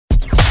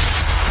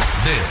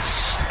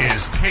This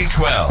is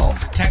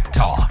K-12 Tech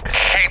Talk.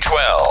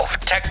 K-12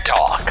 Tech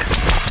Talk.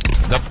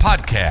 The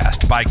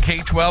podcast by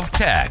K-12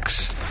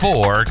 Techs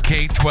for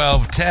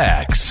K-12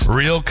 Techs.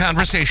 Real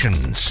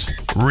conversations,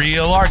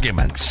 real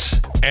arguments,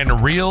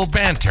 and real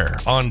banter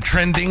on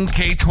trending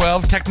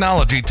K-12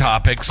 technology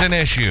topics and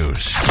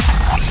issues.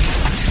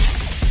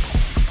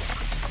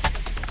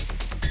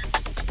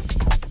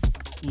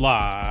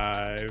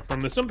 Live from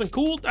the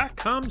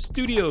somethingcool.com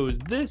studios,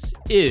 this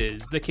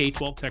is the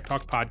K-12 Tech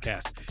Talk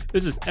podcast.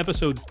 This is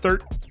episode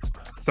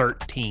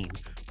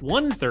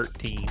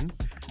 113.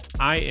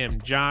 I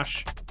am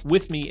Josh.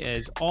 With me,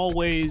 as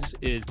always,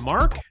 is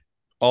Mark.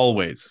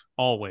 Always.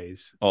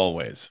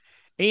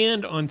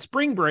 And on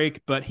spring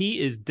break, but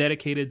he is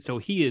dedicated, so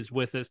he is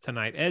with us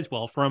tonight as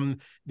well from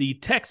the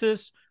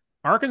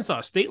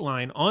Texas-Arkansas state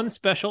line on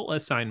special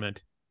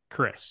assignment,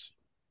 Chris.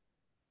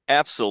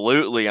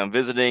 Absolutely. I'm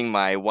visiting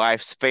my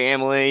wife's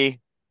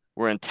family.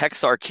 We're in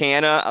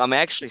Texarkana. I'm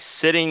actually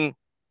sitting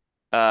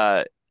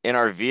in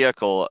our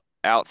vehicle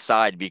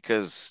outside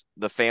because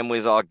the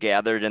family's all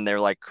gathered and they're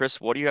like, Chris,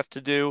 what do you have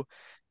to do?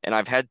 And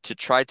I've had to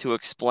try to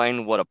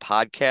explain what a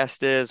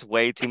podcast is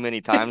way too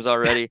many times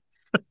already.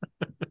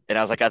 And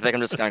I was like, I think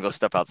I'm just going to go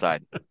step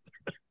outside.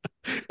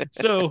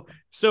 So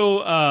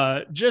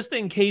just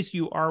in case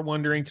you are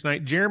wondering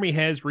tonight, Jeremy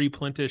has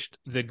replenished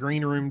the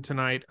green room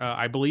tonight.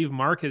 I believe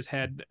Mark has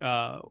had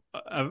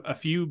a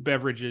few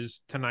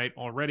beverages tonight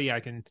already. I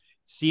can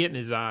see it in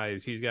his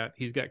eyes. He's got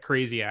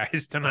crazy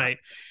eyes tonight.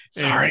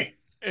 Sorry.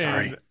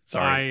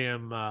 I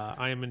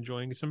am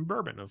enjoying some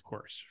bourbon, of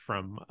course,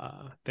 from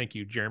thank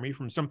you, Jeremy,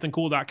 from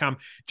somethingcool.com.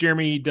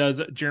 Jeremy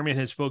and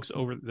his folks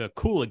over the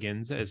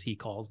Cooligans, as he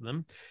calls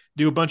them,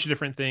 do a bunch of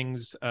different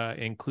things,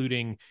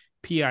 including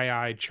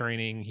PII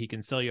training. He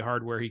can sell you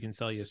hardware. He can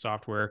sell you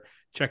software.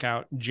 Check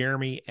out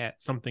Jeremy at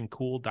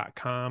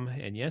somethingcool.com.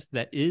 And yes,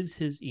 that is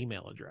his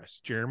email address,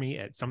 Jeremy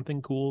at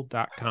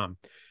somethingcool.com.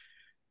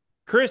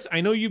 Chris,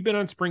 I know you've been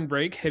on spring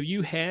break. Have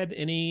you had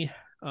any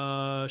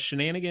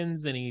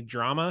shenanigans, any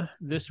drama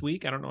this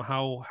week? I don't know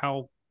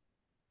how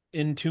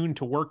in tune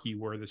to work you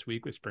were this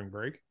week with spring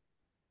break.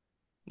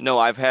 No,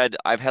 I've had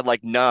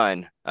like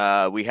none.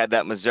 We had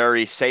that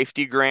Missouri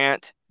safety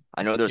grant.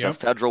 I know there's a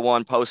federal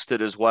one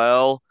posted as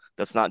well.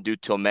 That's not due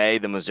till May.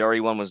 The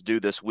Missouri one was due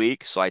this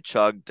week, so I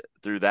chugged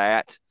through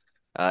that,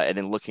 and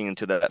then looking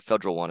into that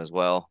federal one as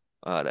well.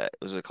 That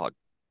was it called?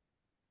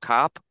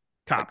 COP,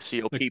 like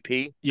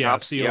COPP. Yeah,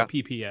 COPS,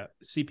 COPP. Yeah,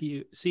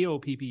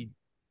 COPP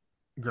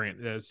grant.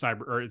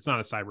 Cyber, or it's not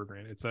a cyber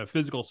grant. It's a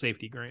physical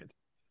safety grant.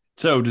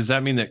 So does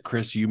that mean that,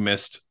 Chris, you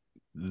missed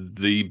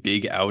the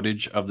big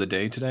outage of the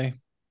day today?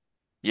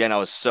 Yeah, and I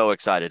was so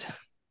excited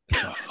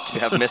to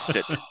have missed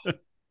it.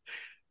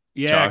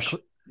 Yeah, Josh?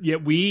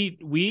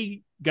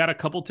 We got a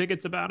couple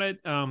tickets about it.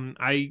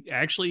 I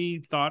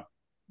actually thought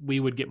we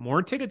would get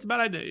more tickets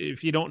about it.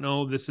 If you don't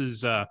know, this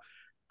is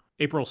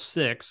April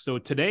 6th. So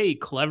today,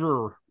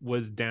 Clever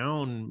was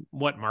down,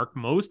 Mark,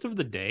 most of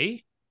the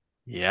day?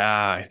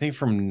 Yeah, I think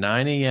from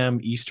 9 a.m.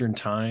 Eastern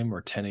time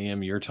or 10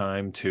 a.m. your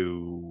time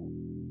to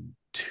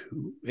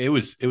 2. It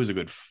was a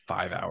good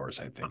 5 hours,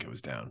 I think it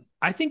was down.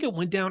 I think it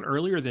went down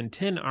earlier than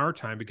 10 our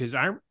time because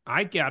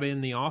I got in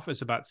the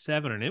office about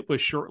 7, and it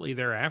was shortly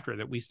thereafter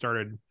that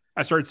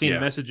I started seeing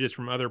messages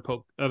from other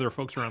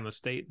folks around the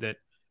state that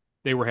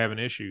they were having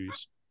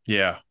issues.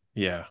 Yeah.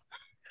 Did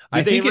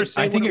they ever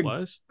say what it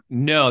was?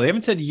 No, they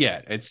haven't said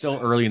yet. It's still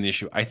early in the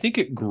issue. I think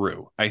it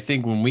grew. I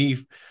think when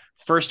we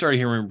first started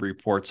hearing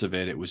reports of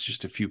it, it was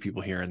just a few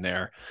people here and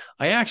there.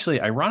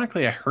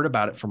 Ironically, I heard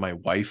about it from my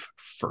wife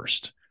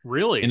first.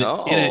 Really? In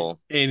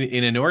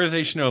an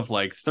organization of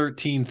like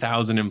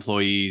 13,000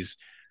 employees,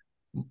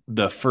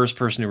 the first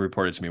person who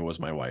reported to me was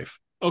my wife.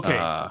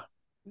 Okay.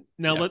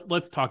 Now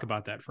let's talk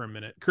about that for a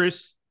minute.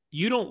 Chris,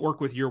 you don't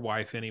work with your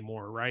wife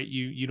anymore, right?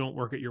 You don't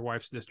work at your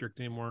wife's district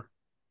anymore.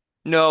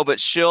 No, but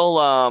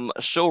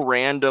she'll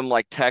random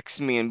like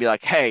text me and be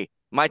like, "Hey,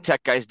 my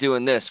tech guy's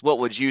doing this. What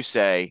would you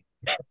say?"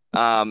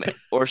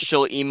 Or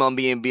she'll email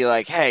me and be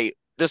like, "Hey,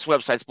 this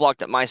website's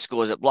blocked at my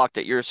school. Is it blocked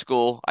at your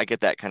school?" I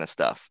get that kind of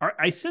stuff.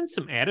 I sense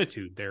some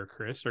attitude there,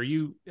 Chris.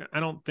 I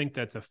don't think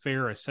that's a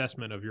fair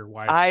assessment of your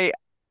wife.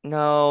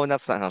 No,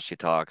 that's not how she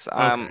talks.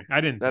 Okay.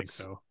 I didn't think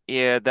so.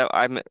 Yeah, that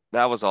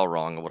was all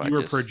wrong. You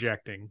were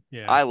projecting.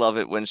 Yeah. I love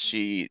it when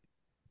she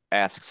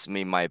asks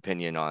me my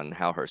opinion on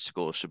how her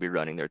school should be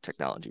running their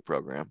technology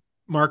program.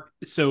 Mark,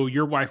 so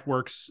your wife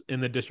works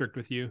in the district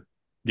with you?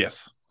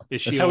 Yes.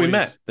 That's how we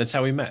met. That's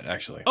how we met,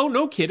 actually. Oh,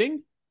 no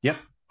kidding? Yep.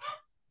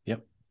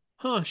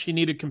 Huh, she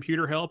needed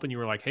computer help, and you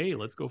were like, hey,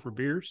 let's go for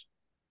beers?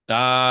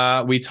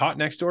 We taught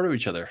next door to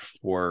each other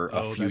for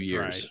a few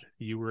years. Right.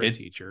 You were a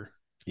teacher.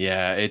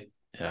 Yeah,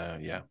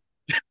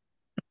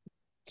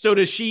 So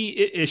is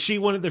she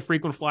one of the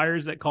frequent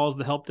flyers that calls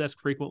the help desk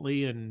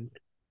frequently? And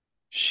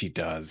she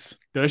does.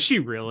 Does she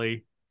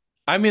really?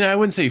 I mean, I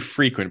wouldn't say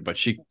frequent, but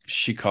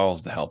she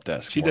calls the help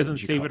desk. She doesn't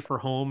save it for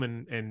home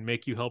and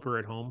make you help her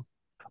at home?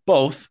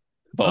 Both.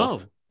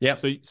 Oh, yeah.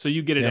 So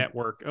you get it at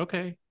work.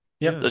 Okay.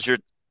 Yep.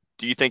 Do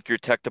Do you think your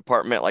tech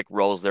department like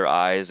rolls their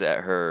eyes at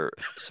her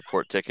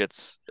support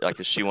tickets? Like,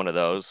 is she one of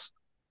those?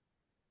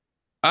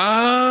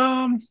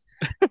 Um,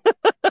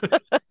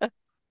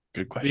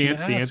 good question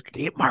to ask.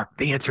 Mark,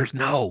 the answer's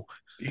no.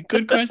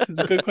 Good question. It's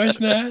a good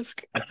question to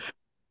ask.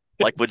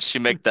 Like, would she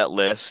make that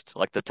list,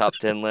 like the top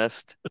 10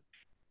 list?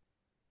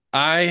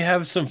 I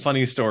have some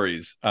funny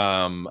stories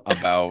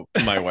about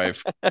my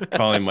wife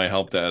calling my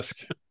help desk.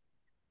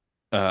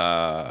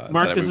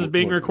 Mark, this is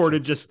being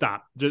recorded. Just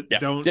stop. Just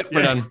don't. Yep,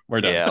 we're done.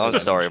 We're done. Yeah, I'm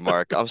sorry,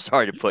 Mark. I'm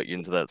sorry to put you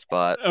into that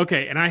spot.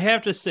 Okay, and I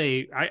have to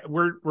say,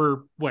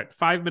 we're what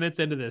 5 minutes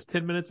into this,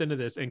 10 minutes into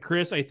this, and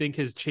Chris, I think,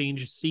 has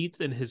changed seats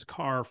in his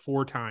car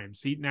 4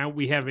 times. Now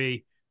we have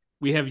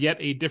yet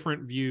a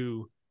different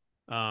view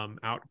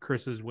out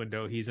Chris's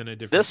window. He's in a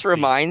different This seat.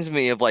 reminds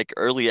me of like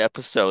early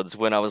episodes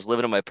when I was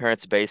living in my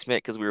parents'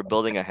 basement because we were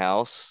building a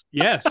house.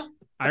 Yes,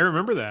 I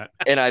remember that.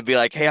 And I'd be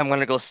like, hey, I'm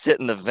gonna go sit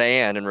in the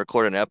van and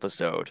record an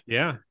episode.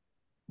 Yeah.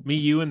 Me,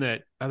 you, and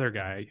that other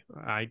guy.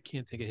 I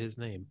can't think of his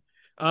name.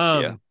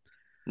 Yeah.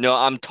 No,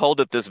 I'm told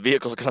that this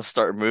vehicle's gonna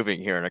start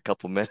moving here in a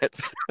couple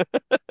minutes.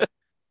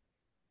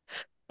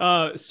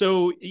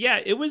 So yeah,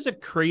 it was a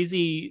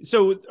crazy.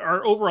 So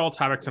our overall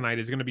topic tonight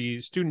is going to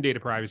be student data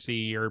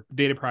privacy or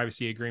data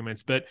privacy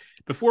agreements. But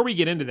before we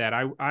get into that,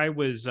 I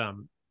was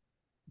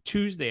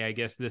Tuesday, I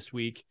guess this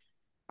week,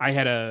 I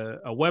had a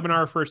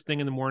webinar first thing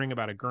in the morning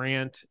about a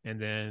grant, and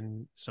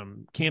then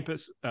some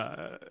campus,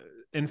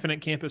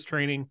 infinite campus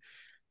training.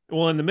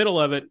 Well, in the middle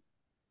of it,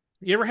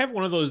 you ever have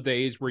one of those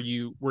days where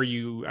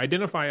you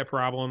identify a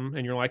problem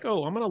and you're like,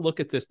 oh, I'm going to look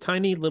at this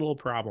tiny little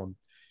problem.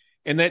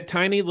 And that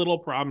tiny little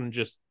problem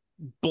just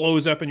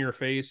blows up in your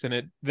face, and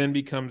it then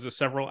becomes a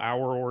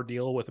several-hour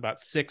ordeal with about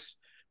 6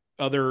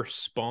 other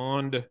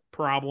spawned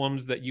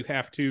problems that you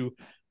have to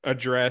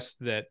address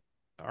that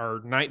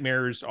are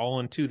nightmares all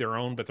into their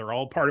own, but they're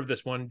all part of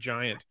this one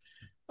giant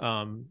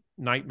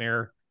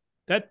nightmare.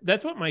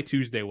 That's what my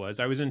Tuesday was.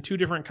 I was in 2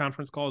 different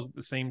conference calls at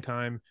the same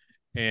time,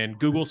 and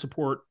Google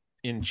support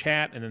in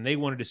chat, and then they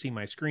wanted to see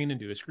my screen and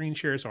do a screen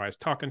share, so I was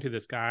talking to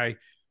this guy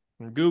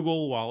from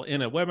Google while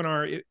in a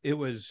webinar. It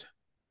was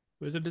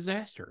a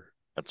disaster.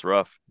 That's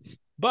rough.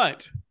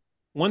 But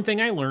one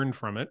thing I learned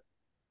from it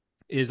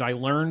is I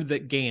learned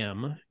that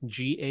GAM,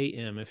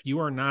 G-A-M, if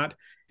you're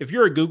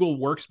a Google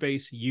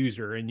Workspace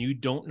user and you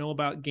don't know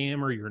about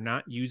GAM or you're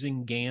not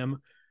using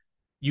GAM,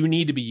 you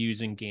need to be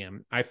using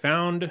GAM. I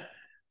found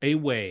a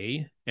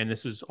way, and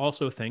this is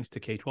also thanks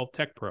to K12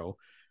 Tech Pro,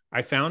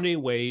 I found a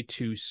way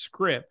to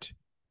script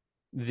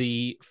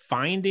the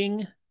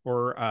finding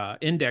or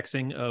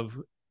indexing of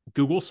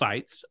Google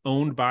sites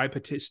owned by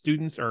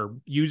students or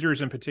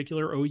users, in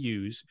particular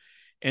OUs,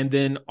 and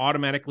then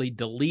automatically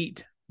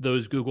delete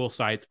those Google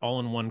sites all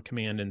in one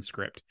command and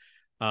script.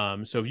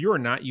 So if you are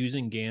not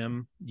using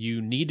GAM,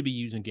 you need to be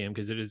using GAM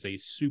because it is a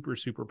super,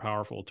 super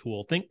powerful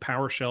tool. Think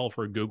PowerShell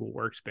for Google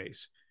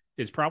Workspace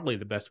is probably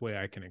the best way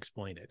I can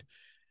explain it.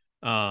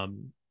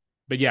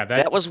 But yeah,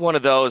 that was one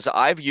of those.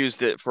 I've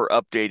used it for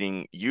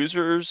updating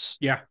users.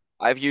 Yeah.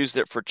 I've used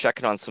it for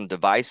checking on some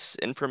device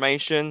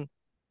information.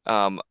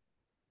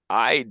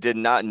 I did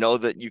not know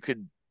that you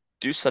could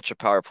do such a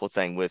powerful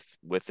thing with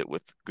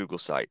Google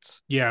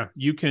Sites. Yeah,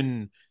 you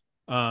can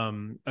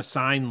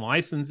assign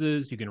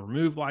licenses, you can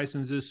remove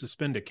licenses,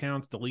 suspend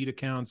accounts, delete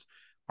accounts,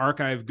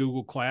 archive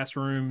Google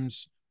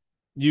Classrooms.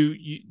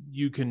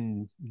 You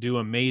can do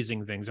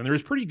amazing things, and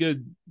there's pretty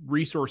good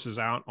resources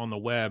out on the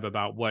web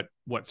about what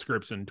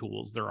scripts and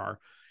tools there are.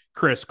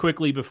 Chris,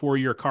 quickly before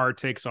your car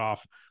takes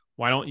off,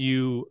 why don't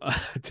you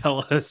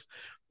tell us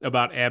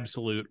about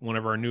Absolute, one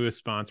of our newest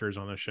sponsors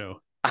on the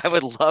show? I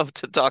would love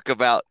to talk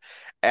about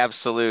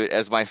Absolute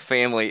as my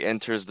family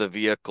enters the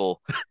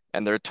vehicle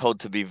and they're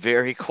told to be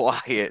very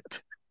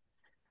quiet.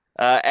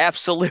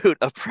 Absolute,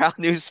 a proud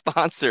new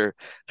sponsor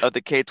of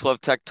the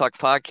K12 Tech Talk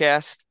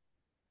podcast.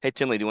 Hey,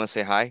 Tinley, do you want to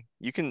say hi?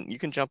 You can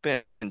jump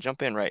in,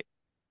 right?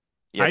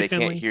 Yeah, hi, they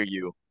Finley. Can't hear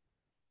you.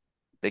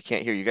 They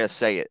can't hear you. You got to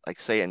say it,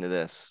 say it into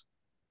this.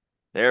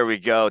 There we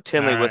go.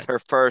 Tinley with her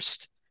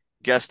first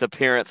guest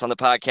appearance on the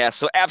podcast.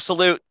 So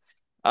Absolute,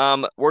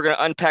 we're going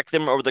to unpack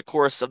them over the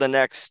course of the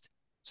next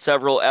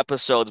several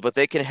episodes, but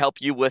they can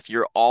help you with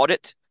your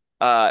audit,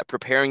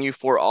 preparing you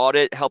for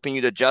audit, helping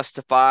you to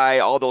justify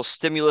all those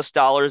stimulus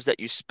dollars that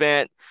you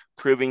spent,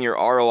 proving your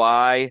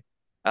ROI.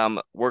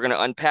 We're going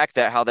to unpack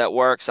that, how that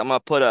works. I'm going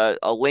to put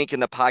a link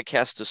in the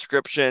podcast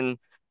description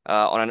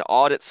on an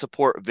audit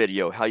support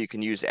video, how you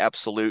can use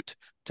Absolute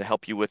to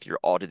help you with your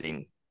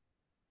auditing.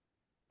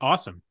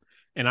 Awesome.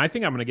 And I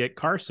think I'm going to get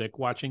car sick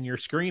watching your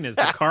screen as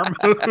the car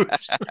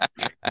moves.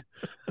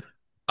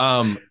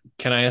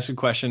 Can I ask a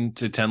question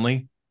to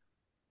Tenley?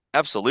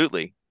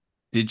 Absolutely.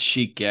 Did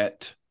she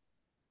get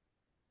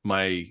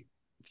my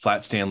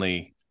Flat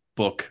Stanley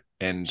book?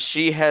 And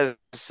she has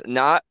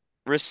not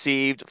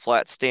received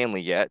Flat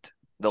Stanley yet,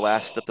 the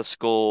last that the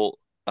school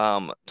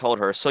told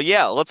her. So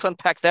yeah, let's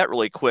unpack that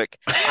really quick.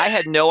 I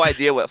had no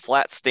idea what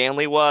Flat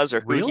Stanley was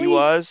or who he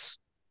was.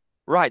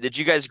 Right. Did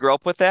you guys grow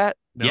up with that?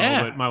 No,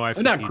 yeah, but my wife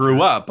not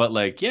grew up, but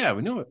like, yeah,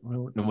 we know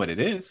what it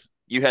is.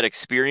 You had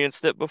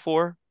experienced it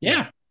before?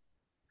 Yeah.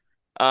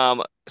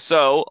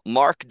 So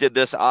Mark did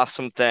this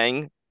awesome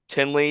thing.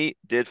 Tinley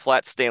did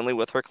Flat Stanley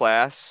with her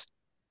class,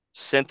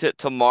 sent it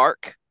to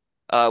Mark,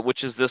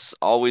 which is this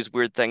always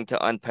weird thing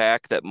to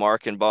unpack that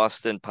Mark in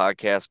Boston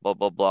podcast, blah,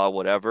 blah, blah,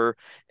 whatever.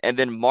 And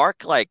then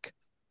Mark like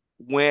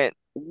went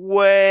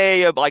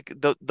way up, like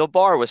the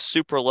bar was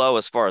super low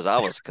as far as I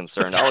was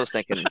concerned. I was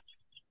thinking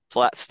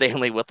Flat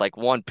Stanley with like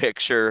one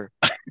picture.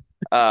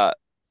 Uh,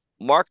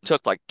 Mark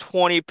took like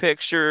 20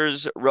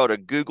 pictures, wrote a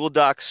Google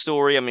Doc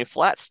story. I mean,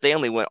 Flat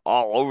Stanley went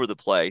all over the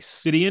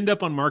place. Did he end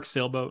up on Mark's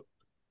sailboat?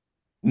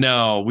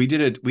 No, we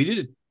did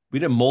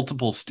a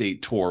multiple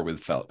state tour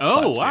with Oh, Flat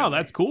wow, Stanley.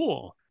 that's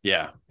cool.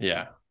 Yeah.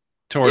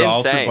 Toured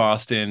all through Insane.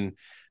 Boston.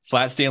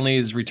 Flat Stanley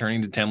is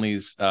returning to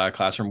Tenley's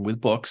classroom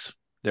with books.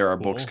 There are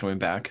books Cool. coming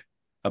back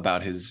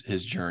about his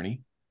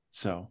journey.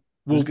 So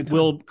it was a good time.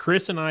 Will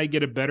Chris and I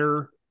get a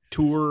better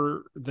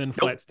tour than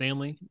Flat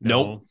Stanley?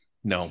 Nope.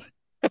 Nope.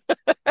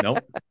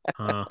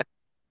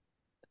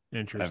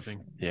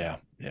 Interesting. Yeah.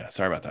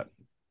 Sorry about that.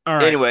 All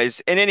right.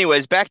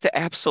 Anyways, back to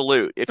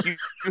Absolute. If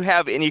you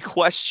have any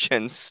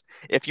questions,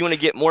 if you want to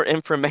get more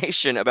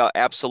information about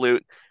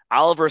Absolute,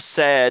 Oliver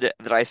said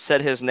that I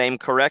said his name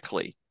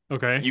correctly.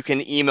 Okay. You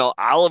can email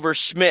Oliver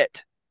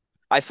Schmidt.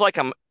 I feel like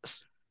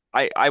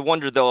I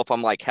wonder though if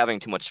I'm like having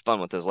too much fun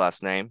with his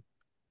last name.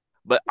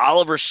 But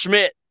Oliver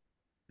Schmidt,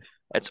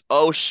 that's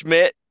O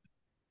Schmidt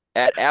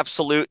at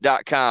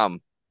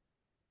absolute.com.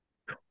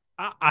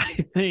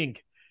 I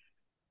think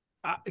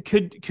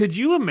could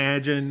you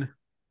imagine,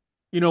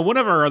 one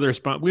of our other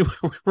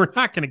we're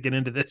not going to get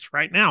into this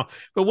right now,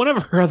 but one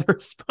of our other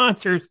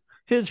sponsors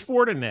is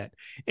Fortinet,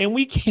 and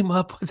we came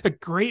up with a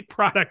great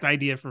product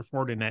idea for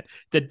Fortinet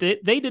that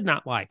they did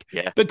not like.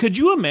 Yeah. But could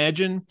you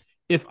imagine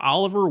if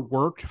Oliver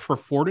worked for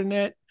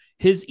Fortinet?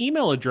 His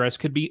email address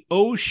could be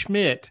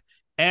oschmidt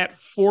at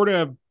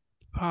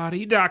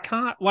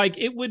fortipotty.com. Like,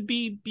 it would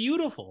be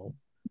beautiful.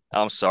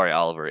 I'm sorry,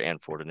 Oliver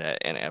and Fortinet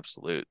and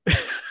Absolute.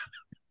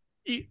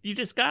 You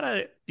just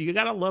gotta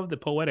love the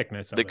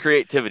poeticness of The it.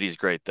 creativity is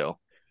great though.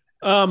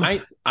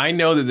 I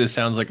know that this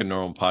sounds like a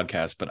normal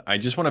podcast, but I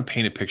just want to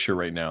paint a picture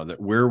right now that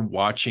we're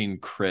watching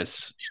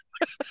Chris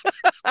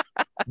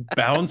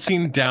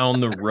bouncing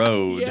down the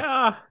road.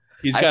 Yeah.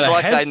 He's I got feel a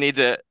like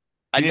headset.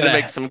 I need to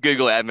make some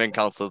Google admin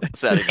console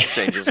settings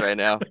changes right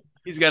now.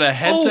 He's got a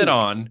headset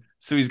on,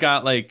 so he's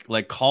got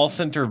like call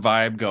center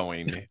vibe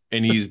going,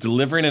 and he's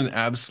delivering an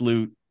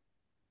absolute,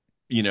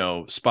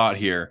 spot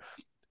here.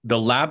 The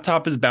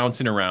laptop is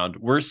bouncing around.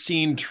 We're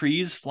seeing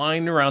trees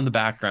flying around the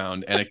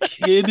background and a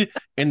kid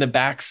in the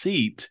back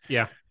seat.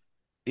 Yeah.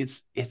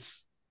 It's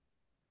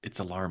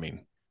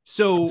alarming.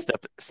 So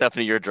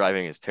Stephanie, your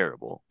driving is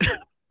terrible.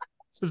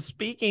 So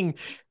speaking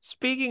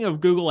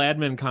of Google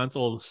Admin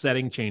Console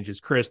setting changes,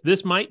 Chris,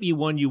 this might be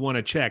one you want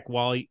to check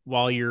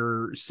while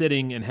you're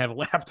sitting and have a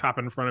laptop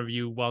in front of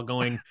you while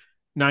going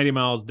 90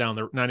 miles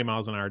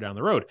an hour down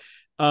the road.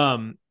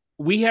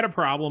 We had a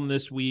problem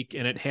this week,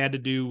 and it had to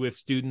do with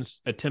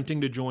students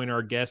attempting to join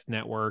our guest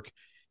network,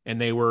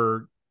 and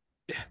the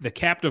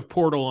captive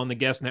portal on the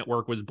guest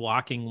network was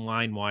blocking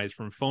LineWise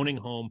from phoning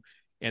home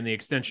and the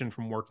extension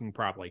from working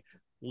properly.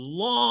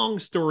 Long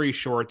story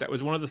short, that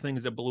was one of the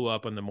things that blew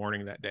up in the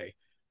morning that day.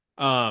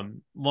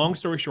 Long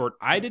story short,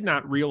 I did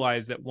not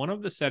realize that one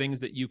of the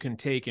settings that you can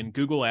take in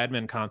Google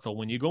Admin Console,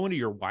 when you go into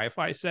your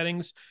Wi-Fi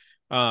settings,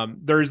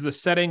 there's the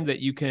setting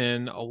that you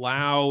can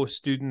allow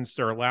students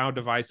or allow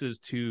devices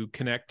to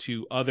connect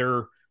to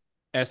other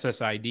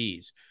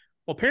SSIDs.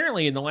 Well,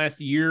 apparently in the last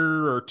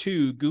year or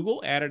two,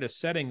 Google added a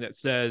setting that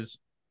says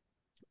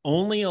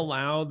only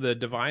allow the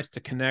device to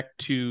connect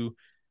to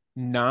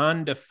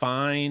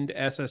non-defined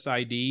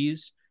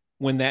SSIDs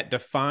when that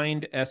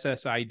defined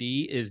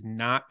SSID is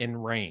not in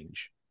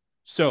range.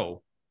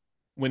 So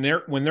when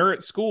they're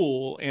at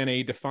school and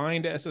a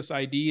defined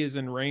SSID is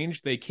in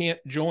range, they can't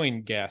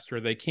join guest or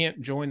they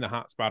can't join the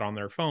hotspot on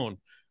their phone.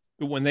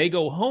 But when they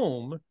go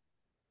home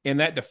and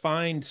that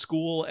defined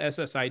school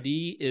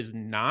SSID is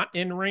not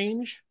in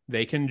range,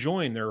 they can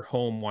join their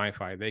home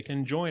Wi-Fi. They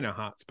can join a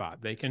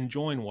hotspot. They can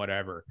join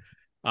whatever.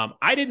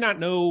 I did not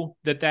know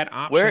that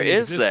option. Where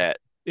is existed. that?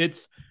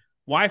 It's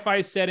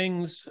Wi-Fi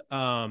settings,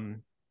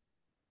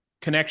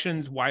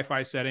 connections,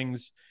 Wi-Fi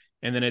settings,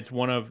 and then it's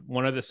one of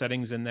the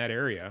settings in that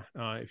area.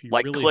 If you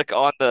click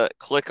on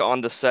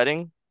the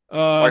setting,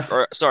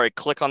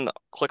 click on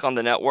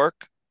the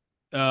network.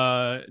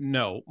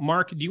 No,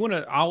 Mark, do you want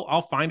to?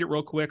 I'll find it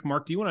real quick.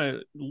 Mark, do you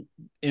want to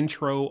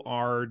intro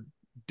our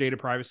data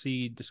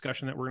privacy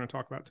discussion that we're going to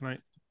talk about tonight?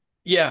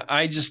 Yeah,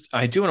 I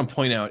do want to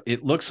point out,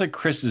 it looks like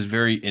Chris is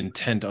very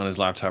intent on his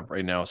laptop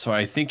right now. So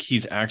I think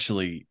he's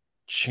actually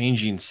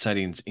changing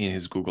settings in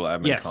his Google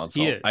Admin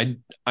Console. He is.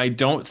 I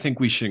don't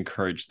think we should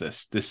encourage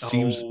this.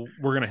 Seems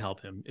we're gonna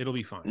help him. It'll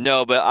be fine.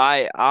 No, but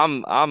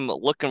I'm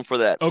looking for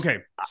that. Okay,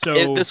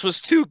 so this was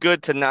too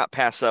good to not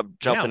pass up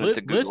jumping into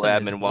Google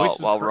Admin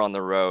while we're on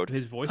the road.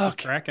 His voice is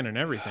cracking and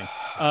everything.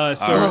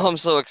 I'm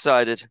so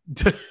excited.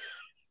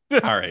 All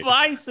right.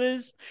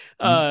 Devices,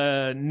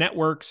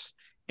 networks,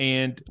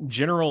 and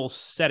general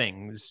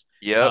settings.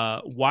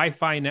 Yep.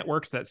 Wi-Fi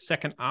networks, that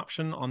second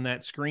option on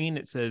that screen,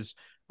 it says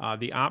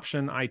the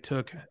option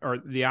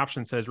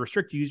says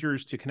restrict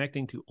users to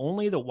connecting to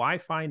only the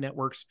Wi-Fi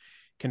networks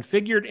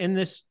configured in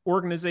this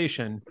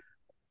organization.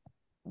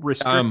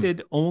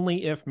 Restricted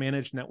only if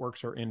managed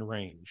networks are in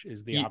range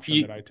is the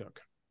option that I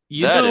took.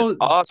 That is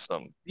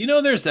awesome.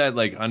 There's that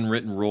like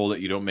unwritten rule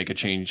that you don't make a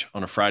change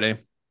on a Friday.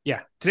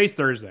 Yeah. Today's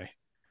Thursday.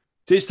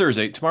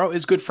 Tomorrow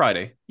is Good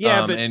Friday.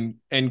 Yeah,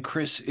 and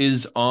Chris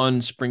is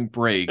on spring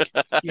break.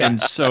 Yeah. And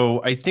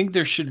so I think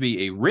there should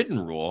be a written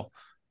rule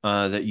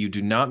that you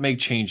do not make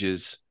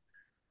changes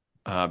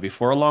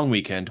before a long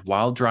weekend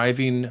while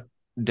driving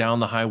down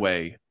the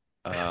highway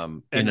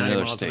in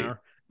another state.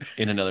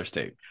 In another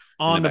state.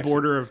 On the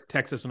border of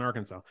Texas and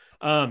Arkansas.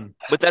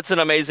 But that's an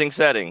amazing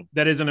setting.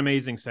 That is an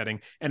amazing setting.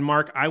 And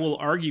Mark, I will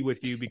argue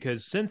with you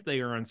because since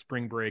they are on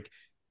spring break,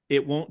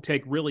 it won't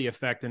take really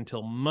effect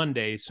until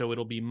Monday. So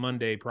it'll be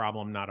Monday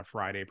problem, not a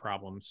Friday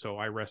problem. So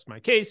I rest my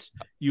case.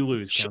 You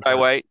lose. Should I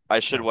wait? I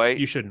should wait.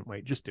 You shouldn't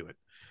wait. Just do it.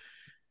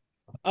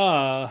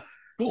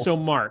 Cool. So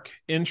Mark,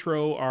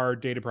 intro our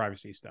data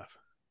privacy stuff.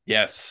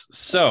 Yes.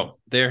 So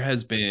there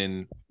has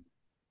been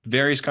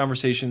various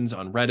conversations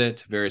on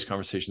Reddit, various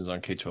conversations on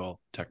K12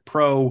 Tech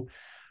Pro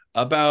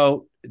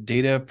about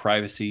data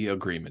privacy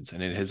agreements.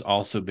 And it has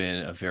also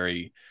been a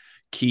very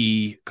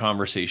key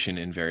conversation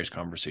in various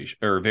conferences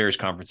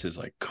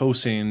like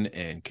COSIN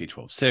and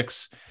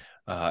K12-6,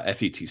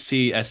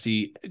 FETC,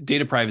 SC.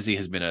 Data privacy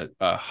has been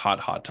a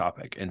hot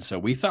topic. And so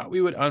we thought we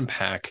would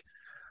unpack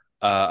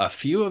a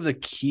few of the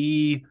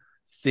key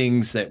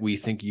things that we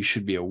think you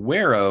should be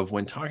aware of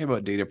when talking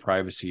about data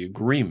privacy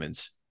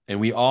agreements. And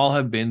we all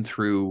have been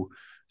through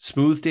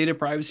smooth data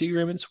privacy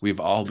agreements. We've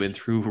all been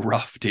through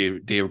rough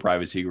data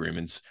privacy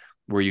agreements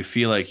where you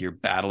feel like you're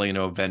battling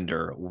a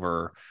vendor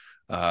over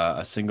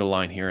a single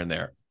line here and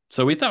there.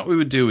 So we thought we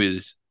would do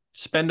is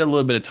spend a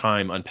little bit of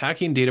time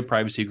unpacking data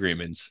privacy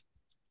agreements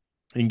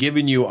and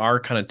giving you our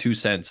kind of 2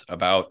 cents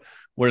about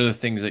what are the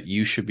things that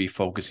you should be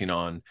focusing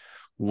on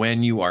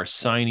when you are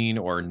signing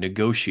or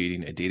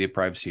negotiating a data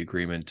privacy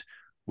agreement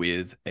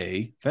with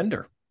a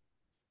vendor.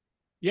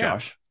 Yeah.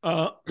 Josh?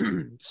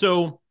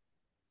 So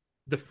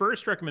the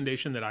first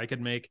recommendation that I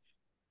could make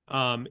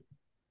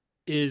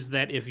is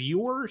that if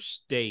your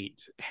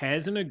state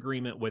has an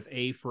agreement with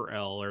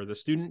A4L or the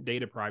Student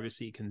Data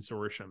Privacy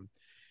Consortium,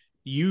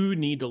 you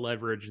need to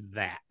leverage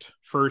that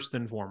first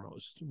and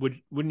foremost.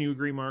 Wouldn't you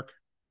agree, Mark?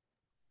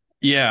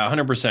 Yeah,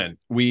 100%.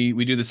 We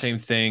do the same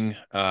thing.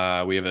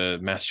 We have a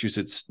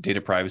Massachusetts data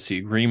privacy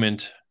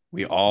agreement.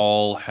 We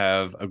all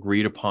have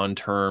agreed upon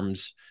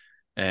terms,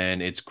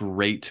 and it's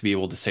great to be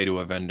able to say to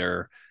a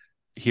vendor,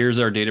 here's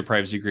our data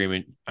privacy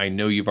agreement. I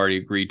know you've already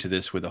agreed to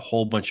this with a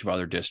whole bunch of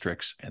other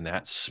districts, and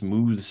that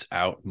smooths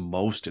out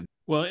most of.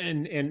 Well,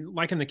 and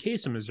like in the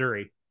case of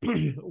Missouri,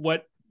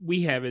 what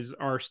we have is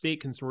our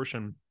state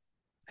consortium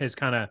has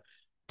kind of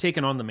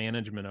taken on the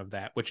management of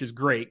that, which is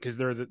great because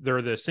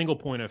they're the single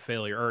point of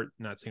failure, or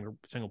not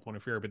single point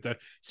of failure, but the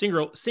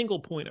single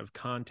point of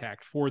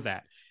contact for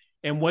that.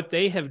 And what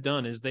they have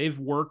done is they've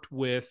worked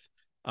with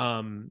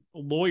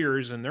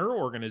lawyers in their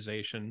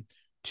organization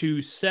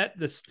to set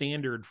the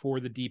standard for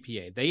the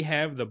DPA. They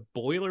have the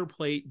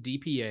boilerplate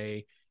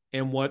DPA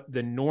and what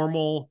the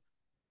normal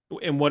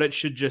and what it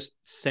should just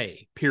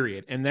say,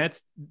 period. And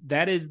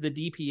that is the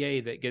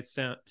DPA that gets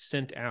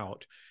sent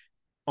out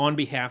on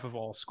behalf of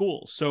all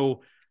schools.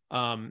 So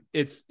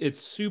it's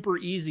super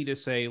easy to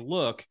say,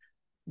 look,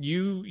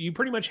 you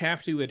pretty much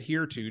have to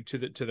adhere to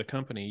the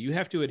company. You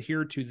have to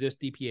adhere to this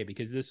DPA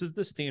because this is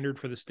the standard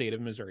for the state of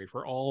Missouri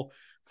for all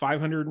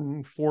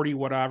 540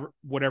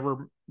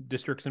 whatever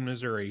districts in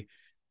Missouri.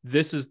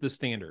 This is the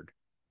standard.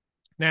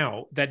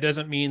 Now, that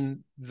doesn't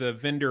mean the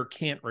vendor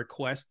can't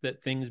request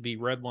that things be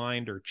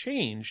redlined or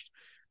changed,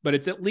 but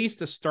it's at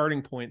least a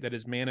starting point that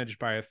is managed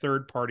by a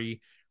third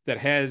party that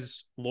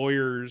has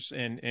lawyers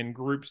and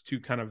groups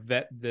to kind of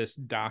vet this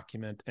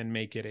document and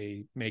make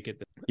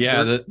it.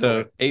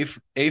 The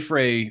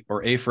AFRA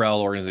or A4L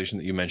organization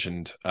that you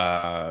mentioned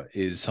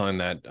is something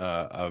that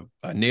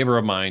a neighbor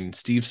of mine,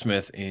 Steve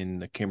Smith, in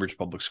the Cambridge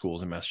Public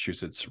Schools in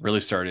Massachusetts, really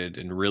started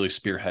and really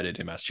spearheaded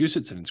in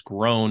Massachusetts, and it's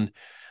grown.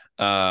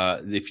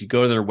 If you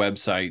go to their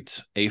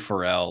website,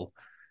 A4L,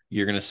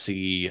 you're going to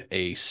see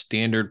a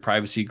standard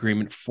privacy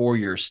agreement for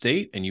your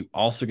state, and you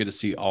also get to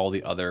see all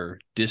the other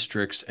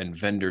districts and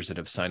vendors that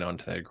have signed on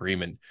to that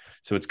agreement.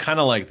 So it's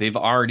kind of like they've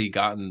already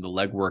gotten the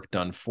legwork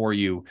done for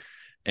you,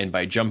 and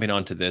by jumping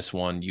onto this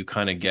one, you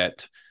kind of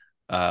get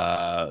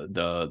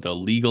the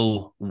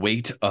legal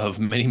weight of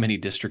many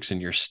districts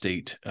in your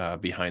state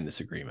behind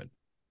this agreement.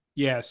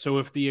 Yeah. So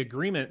if the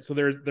agreement, so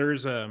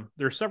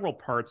there's several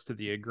parts to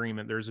the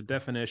agreement. There's a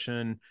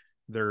definition.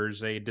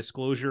 There's a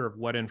disclosure of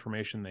what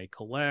information they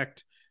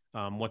collect,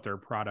 what their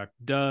product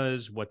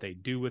does, what they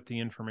do with the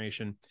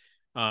information.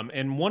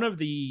 And one of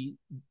the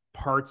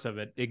parts of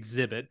it,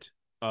 exhibit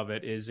of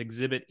it, is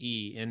Exhibit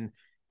E.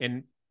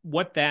 And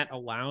what that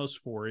allows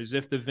for is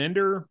if the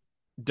vendor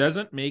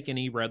doesn't make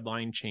any red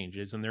line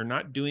changes and they're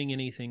not doing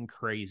anything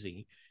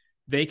crazy,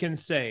 they can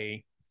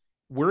say,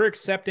 we're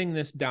accepting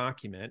this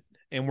document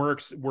and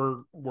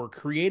we're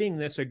creating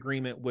this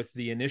agreement with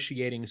the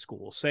initiating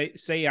school.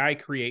 Say I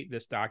create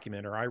this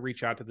document, or I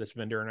reach out to this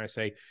vendor and I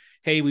say,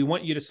 hey, we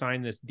want you to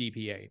sign this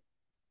DPA.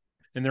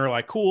 And they're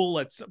like,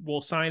 cool,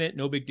 we'll sign it.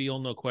 No big deal.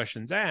 No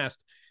questions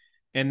asked.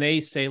 And they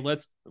say,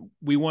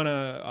 we want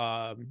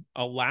to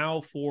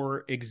allow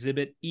for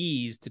Exhibit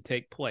E's to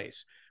take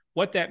place.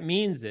 What that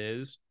means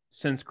is,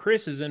 since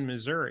Chris is in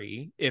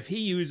Missouri, if he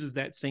uses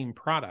that same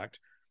product,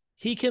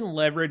 he can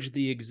leverage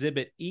the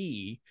Exhibit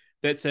E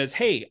that says,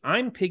 hey,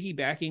 I'm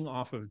piggybacking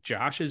off of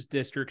Josh's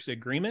district's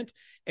agreement,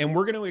 and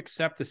we're going to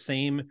accept the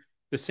same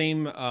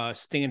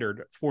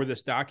standard for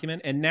this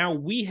document. And now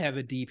we have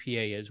a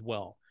DPA as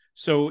well.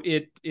 So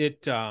it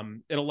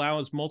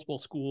allows multiple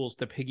schools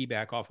to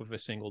piggyback off of a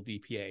single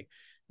DPA.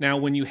 Now,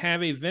 when you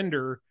have a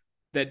vendor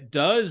that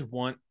does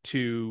want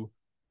to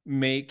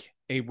make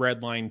a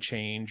red line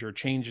change or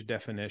change a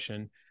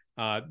definition,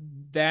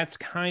 that's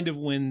kind of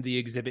when the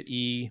Exhibit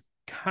E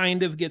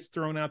kind of gets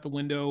thrown out the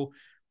window.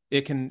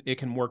 It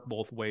can work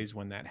both ways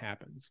when that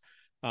happens.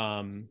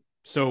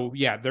 So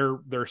yeah,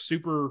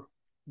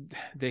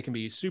 they can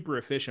be super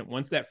efficient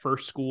once that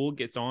first school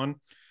gets on.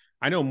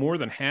 I know more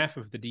than half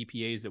of the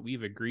DPAs that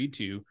we've agreed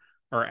to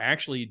are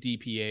actually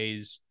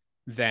DPAs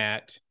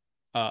that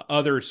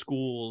other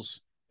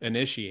schools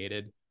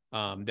initiated,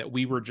 that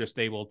we were just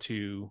able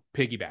to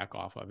piggyback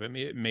off of.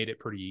 It made it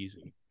pretty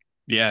easy.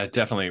 Yeah,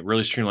 definitely.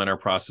 Really streamline our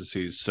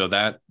processes. So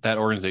that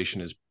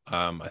organization is,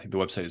 I think the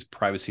website is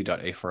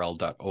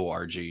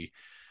privacy.afrl.org.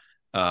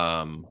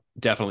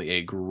 Definitely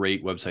a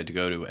great website to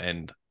go to.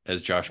 And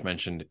as Josh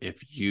mentioned,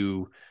 if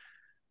you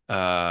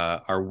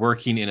are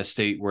working in a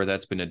state where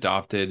that's been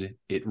adopted,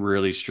 it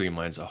really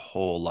streamlines a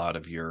whole lot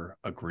of your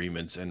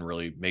agreements and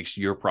really makes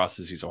your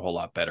processes a whole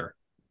lot better.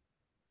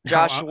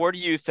 Josh, where do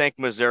you think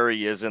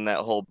Missouri is in that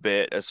whole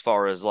bit as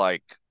far as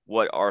like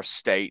what our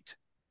state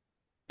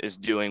is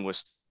doing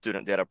with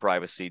student data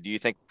privacy? Do you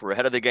think we're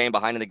ahead of the game,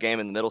 behind in the game,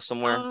 in the middle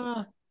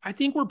somewhere? I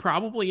think we're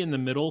probably in the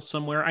middle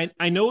somewhere.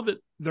 I know that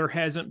there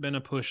hasn't been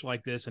a push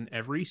like this in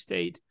every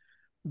state,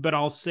 but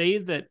I'll say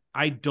that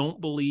I don't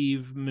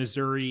believe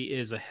Missouri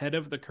is ahead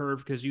of the curve,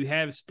 because you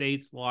have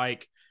states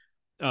like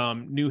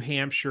New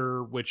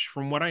Hampshire, which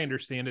from what I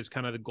understand is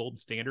kind of the gold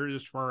standard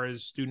as far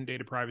as student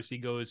data privacy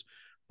goes.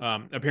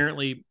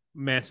 Apparently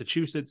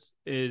Massachusetts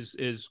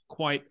is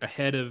quite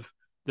ahead of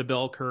the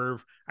bell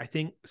curve. I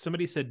think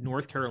somebody said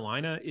North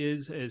Carolina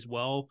is as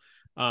well.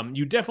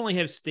 You definitely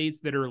have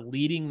states that are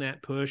leading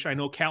that push. I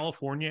know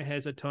California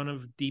has a ton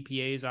of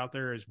DPAs out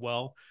there as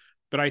well,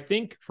 but I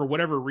think for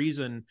whatever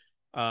reason,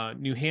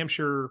 New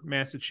Hampshire,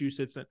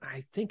 Massachusetts, and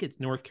I think it's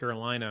North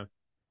Carolina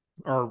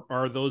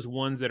are those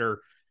ones that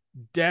are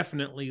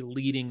definitely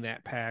leading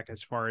that pack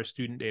as far as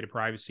student data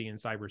privacy and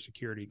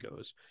cybersecurity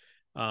goes.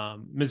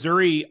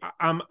 Missouri,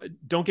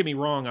 don't get me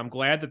wrong, I'm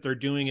glad that they're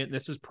doing it.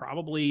 This is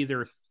probably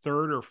their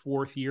third or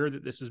fourth year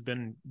that this has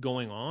been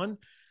going on.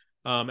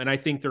 And I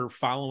think they're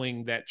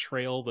following that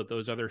trail that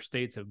those other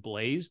states have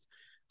blazed,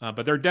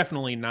 but they're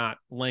definitely not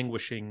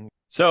languishing.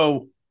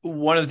 So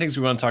one of the things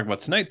we want to talk about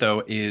tonight,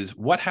 though, is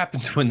what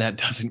happens when that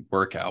doesn't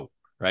work out,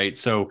 right?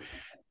 So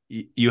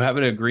you have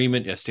an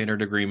agreement, a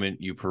standard agreement,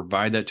 you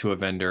provide that to a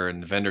vendor,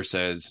 and the vendor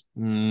says,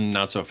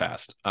 not so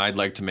fast. I'd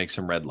like to make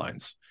some red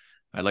lines.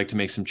 I'd like to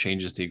make some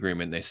changes to the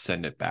agreement. They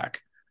send it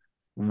back.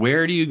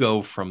 Where do you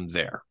go from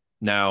there?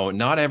 Now,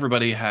 not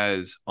everybody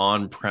has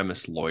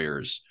on-premise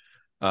lawyers.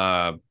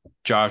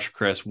 Josh,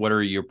 Chris, what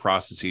are your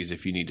processes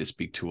if you need to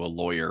speak to a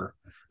lawyer,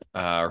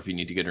 or if you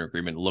need to get an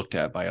agreement looked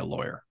at by a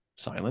lawyer?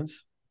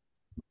 Silence.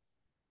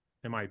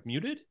 Am I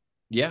muted?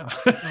 Yeah.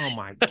 Oh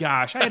my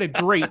gosh, I had a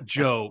great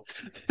joke.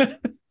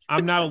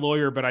 I'm not a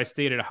lawyer, but I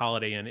stayed at a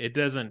Holiday Inn. It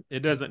doesn't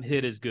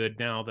hit as good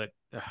now that,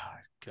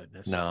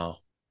 goodness. No.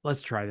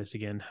 Let's try this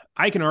again.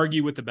 I can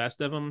argue with the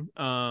best of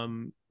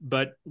them,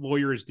 but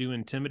lawyers do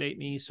intimidate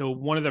me. So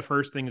one of the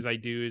first things I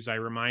do is I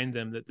remind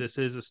them that this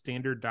is a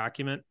standard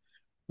document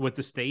with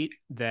the state,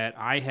 that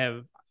I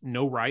have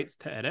no rights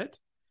to edit,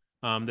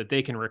 that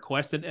they can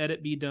request an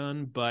edit be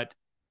done, but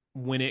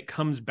when it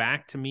comes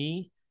back to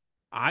me,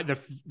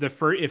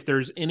 if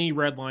there's any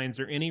red lines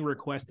or any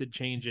requested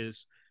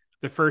changes,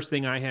 the first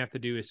thing I have to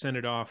do is send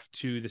it off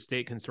to the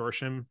state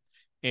consortium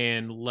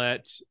and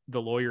let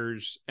the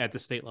lawyers at the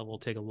state level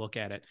take a look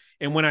at it.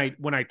 And when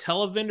I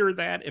tell a vendor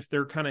that, if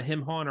they're kind of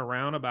him-hawing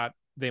around about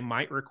they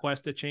might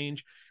request a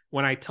change,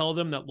 when I tell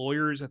them that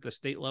lawyers at the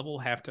state level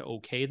have to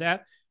okay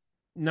that,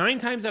 9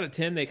 times out of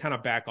 10, they kind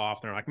of back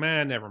off. They're like,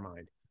 man, never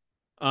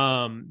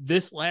mind.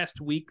 This last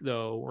week,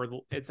 though, or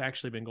it's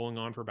actually been going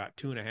on for about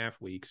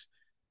 2.5 weeks,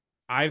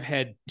 I've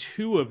had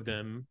 2 of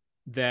them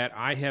that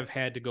I have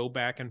had to go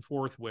back and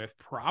forth with,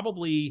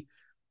 probably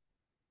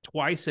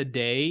twice a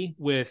day,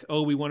 with,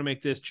 we want to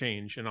make this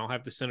change, and I'll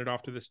have to send it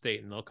off to the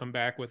state, and they'll come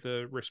back with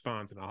a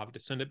response, and I'll have to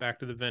send it back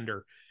to the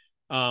vendor.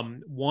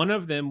 One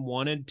of them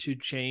wanted to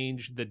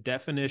change the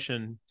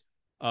definition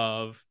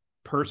of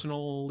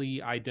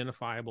personally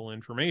identifiable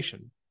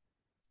information.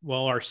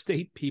 Well, our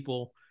state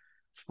people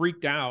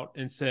freaked out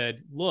and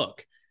said,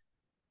 look,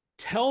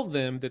 tell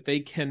them that they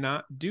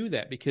cannot do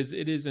that because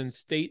it is in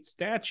state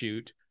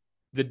statute.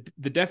 The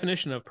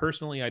definition of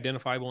personally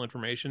identifiable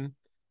information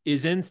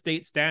is in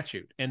state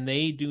statute, and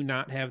they do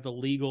not have the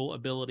legal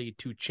ability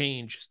to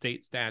change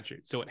state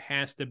statute. So it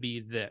has to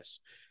be this.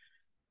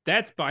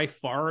 That's by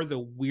far the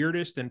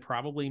weirdest and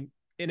probably,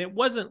 and it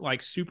wasn't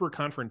like super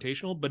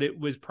confrontational, but it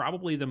was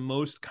probably the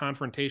most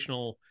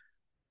confrontational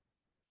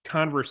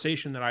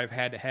conversation that I've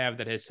had to have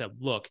that has said,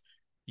 look,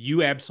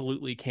 you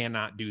absolutely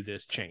cannot do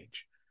this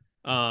change.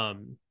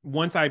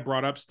 Once I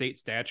brought up state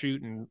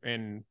statute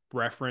and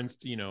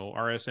referenced,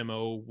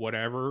 RSMO,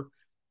 whatever,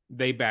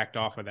 they backed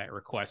off of that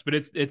request. But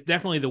it's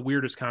definitely the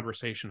weirdest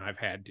conversation I've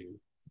had to.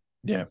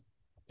 Yeah.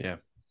 Yeah.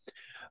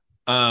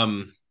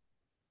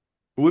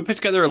 We put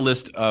together a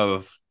list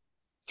of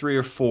 3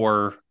 or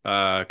 4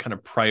 kind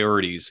of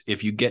priorities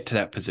if you get to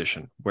that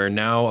position where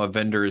now a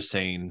vendor is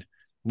saying,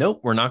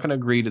 nope, we're not going to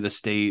agree to the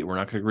state. We're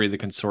not going to agree to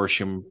the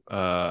consortium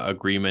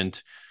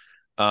agreement.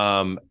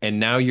 And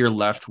now you're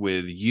left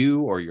with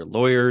you or your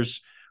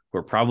lawyers who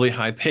are probably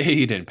high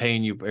paid and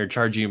paying you or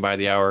charging you by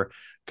the hour.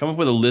 Come up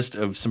with a list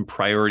of some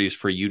priorities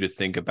for you to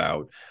think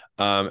about.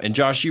 And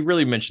Josh, you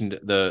really mentioned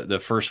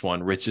the first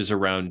one, which is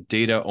around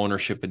data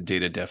ownership and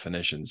data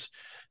definitions.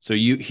 So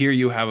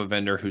you have a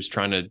vendor who's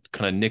trying to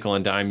kind of nickel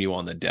and dime you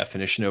on the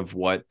definition of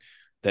what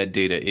that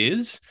data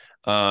is.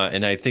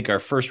 And I think our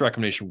first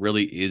recommendation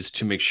really is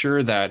to make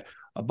sure that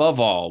above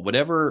all,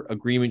 whatever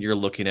agreement you're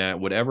looking at,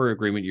 whatever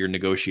agreement you're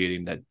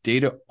negotiating, that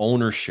data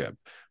ownership,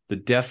 the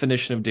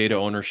definition of data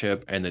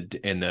ownership and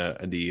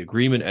the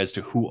agreement as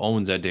to who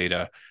owns that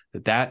data,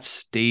 that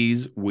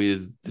stays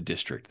with the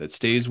district, that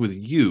stays with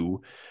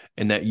you,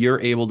 and that you're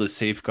able to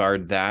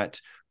safeguard that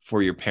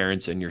for your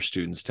parents and your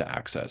students to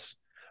access.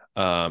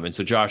 And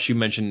so, Josh, you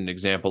mentioned an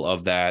example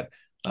of that.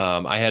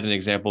 I had an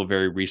example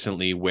very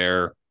recently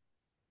where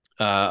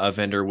a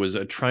vendor was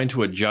trying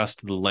to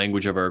adjust the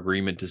language of our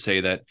agreement to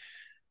say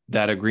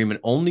that agreement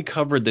only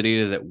covered the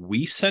data that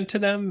we sent to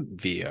them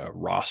via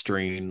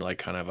rostering, like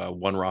kind of a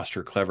one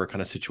roster clever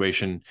kind of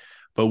situation.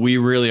 But we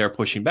really are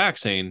pushing back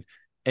saying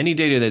any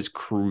data that's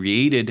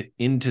created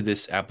into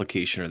this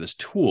application or this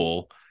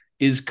tool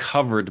is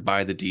covered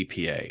by the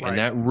DPA. Right. And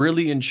that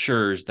really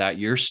ensures that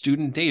your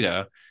student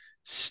data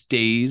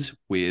stays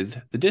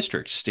with the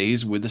district,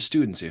 stays with the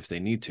students if they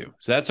need to.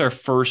 So that's our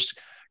first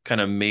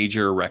kind of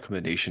major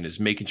recommendation, is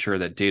making sure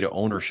that data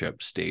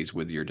ownership stays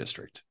with your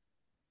district.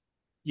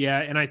 Yeah,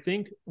 and I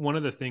think one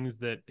of the things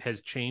that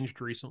has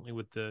changed recently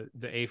with the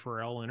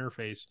A4L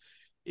interface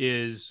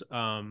is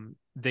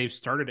they've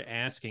started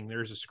asking,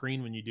 there's a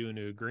screen when you do a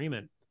new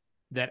agreement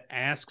that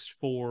asks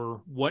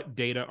for what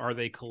data are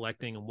they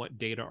collecting and what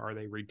data are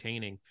they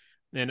retaining.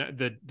 And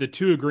the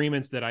 2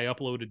 agreements that I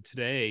uploaded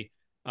today,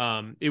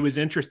 it was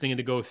interesting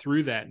to go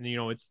through that. And,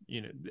 it's,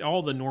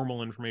 all the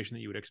normal information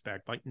that you would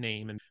expect, like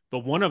name. But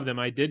one of them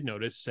I did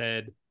notice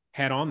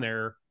had on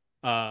there,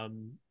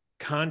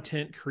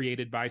 content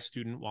created by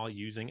student while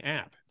using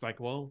app. It's like,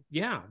 well,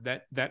 yeah,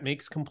 that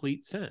makes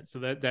complete sense. So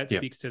that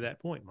speaks to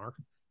that point, Mark.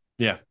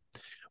 Yeah.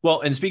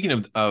 Well, and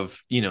speaking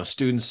of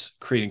students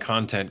creating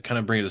content, kind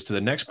of brings us to the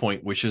next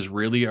point, which is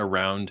really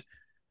around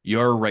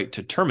your right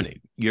to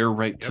terminate, your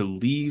right to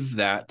leave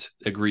that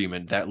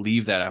agreement,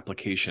 leave that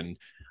application,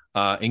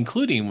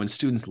 including when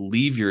students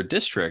leave your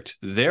district,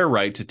 their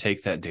right to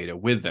take that data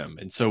with them.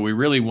 And so we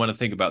really want to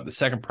think about the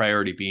second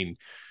priority being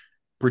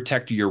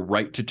protect your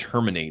right to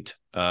terminate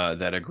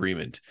that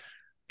agreement.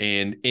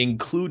 And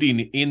including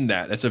in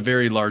that's a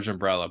very large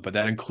umbrella, but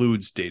that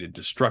includes data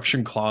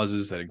destruction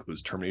clauses, that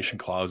includes termination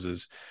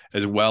clauses,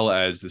 as well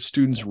as the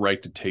student's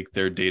right to take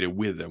their data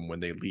with them when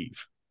they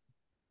leave.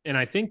 And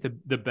I think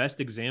the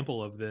best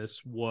example of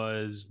this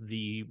was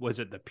the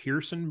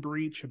Pearson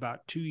breach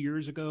about 2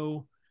 years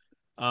ago,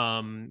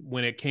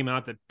 when it came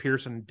out that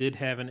Pearson did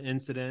have an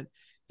incident.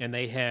 And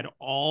they had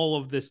all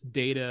of this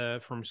data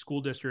from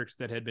school districts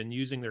that had been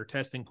using their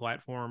testing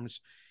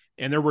platforms.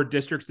 And there were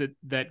districts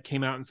that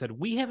came out and said,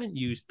 we haven't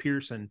used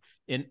Pearson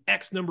in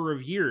X number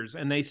of years.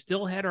 And they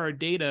still had our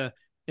data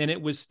and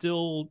it was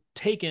still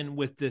taken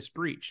with this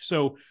breach.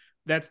 So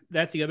that's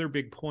the other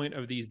big point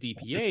of these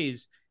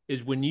DPAs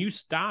is when you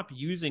stop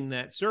using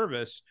that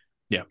service,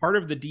 part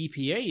of the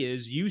DPA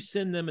is you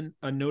send them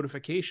a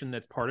notification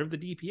that's part of the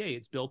DPA.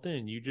 It's built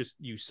in.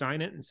 You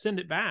sign it and send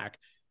it back,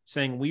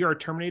 saying we are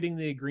terminating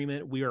the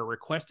agreement. We are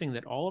requesting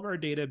that all of our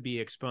data be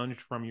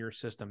expunged from your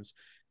systems.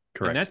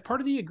 Correct. And that's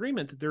part of the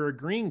agreement that they're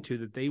agreeing to,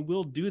 that they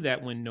will do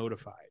that when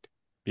notified.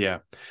 Yeah.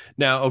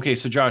 Now, okay.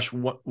 So Josh,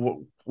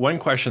 one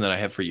question that I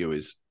have for you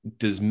is,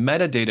 does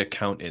metadata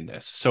count in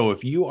this? So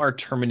if you are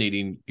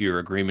terminating your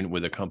agreement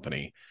with a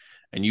company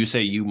and you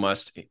say you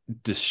must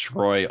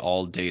destroy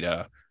all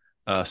data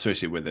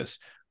associated with this,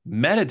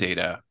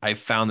 metadata, I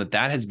found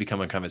that has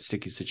become a kind of a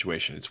sticky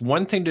situation. It's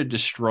one thing to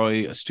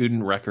destroy a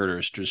student record or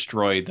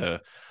destroy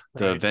the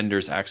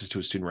vendor's access to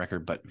a student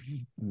record, but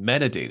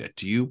metadata,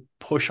 do you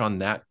push on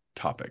that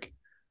topic?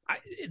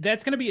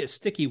 That's going to be a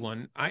sticky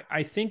one.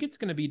 I think it's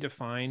going to be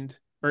defined,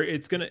 or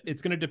it's going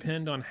to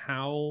depend on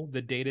how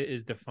the data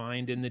is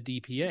defined in the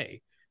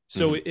DPA.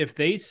 So if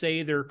they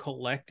say they're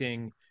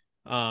collecting,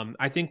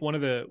 I think one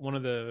of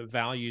the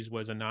values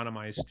was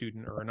anonymized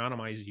student or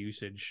anonymized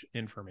usage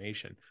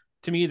information.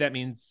 To me, that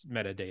means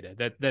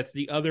metadata. That's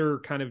the other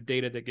kind of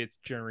data that gets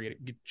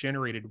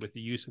generated with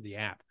the use of the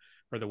app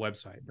or the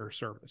website or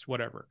service,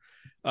 whatever.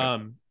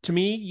 To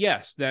me,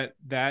 yes,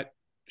 that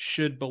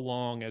should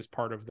belong as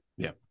part of the.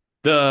 Yeah.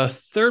 The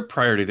third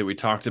priority that we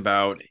talked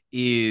about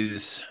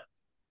is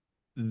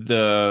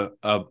the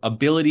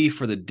ability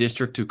for the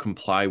district to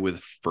comply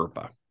with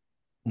FERPA.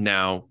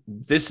 Now,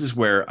 this is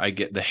where I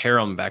get the hair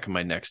on the back of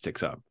my neck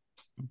sticks up.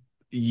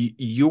 As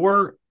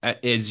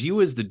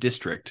the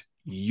district,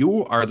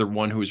 you are the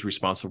one who is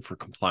responsible for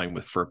complying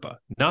with FERPA,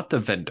 not the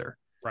vendor.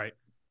 Right.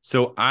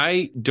 So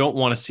I don't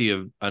want to see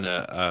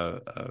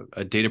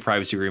a data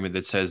privacy agreement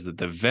that says that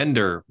the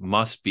vendor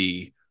must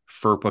be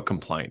FERPA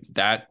compliant.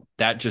 That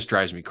just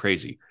drives me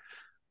crazy.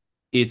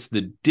 It's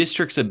the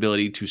district's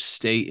ability to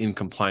stay in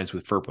compliance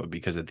with FERPA,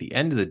 because at the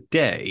end of the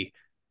day,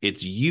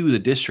 it's you, the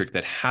district,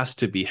 that has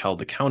to be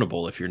held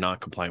accountable if you're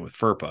not complying with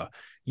FERPA.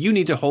 You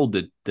need to hold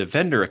the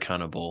vendor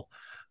accountable.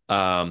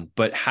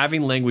 But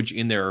having language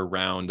in there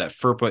around that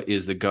FERPA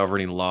is the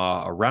governing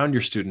law around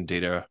your student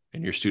data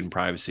and your student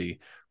privacy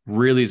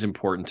really is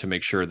important to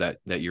make sure that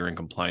you're in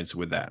compliance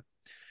with that.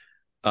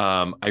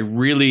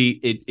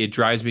 It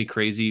drives me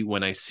crazy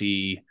when I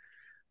see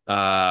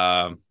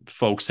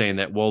folks saying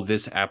that, well,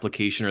 this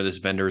application or this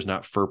vendor is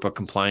not FERPA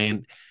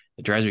compliant.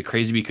 It drives me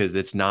crazy because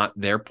it's not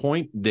their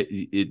point.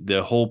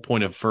 The whole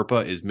point of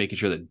FERPA is making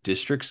sure that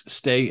districts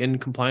stay in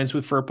compliance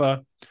with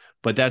FERPA.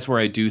 But that's where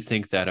I do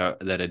think that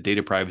a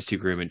data privacy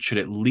agreement should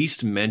at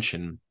least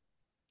mention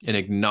and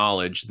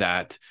acknowledge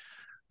that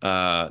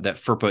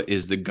FERPA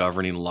is the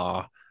governing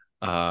law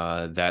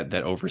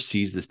that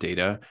oversees this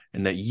data,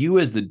 and that you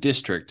as the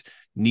district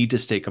need to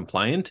stay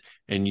compliant,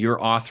 and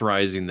you're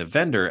authorizing the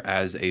vendor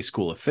as a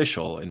school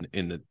official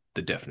in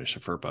the definition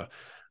of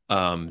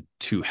FERPA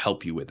to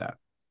help you with that.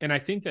 And I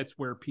think that's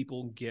where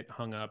people get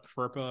hung up.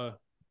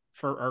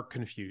 Are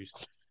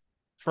confused.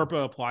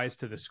 FERPA applies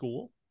to the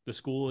school. The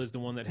school is the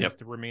one that has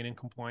to remain in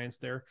compliance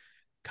there.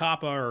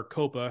 COPPA or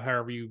COPA,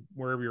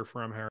 wherever you're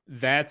from,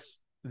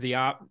 that's the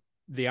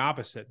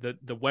opposite.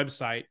 The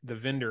website, the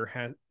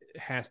vendor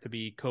has to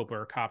be COPA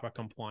or COPPA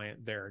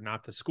compliant there,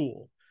 not the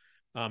school.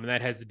 And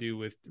that has to do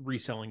with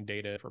reselling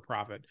data for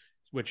profit,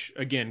 which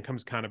again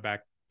comes kind of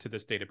back to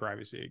this data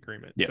privacy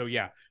agreement. Yeah. So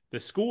the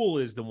school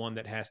is the one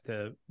that has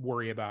to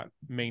worry about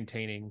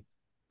maintaining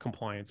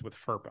compliance with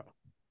FERPA.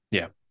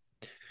 Yeah.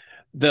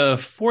 The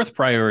fourth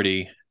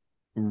priority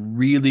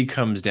really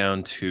comes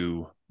down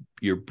to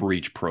your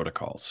breach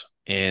protocols.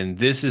 And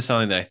this is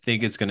something that I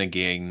think is going to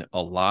gain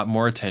a lot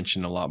more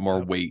attention, a lot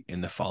more weight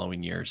in the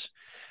following years.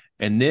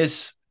 And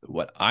this,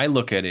 what I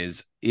look at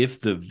is, if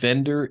the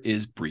vendor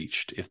is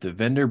breached, if the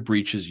vendor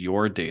breaches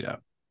your data,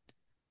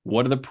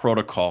 what are the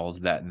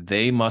protocols that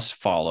they must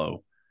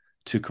follow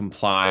to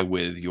comply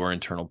with your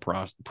internal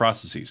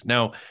processes?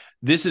 Now,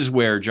 this is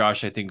where,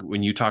 Josh, I think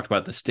when you talked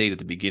about the state at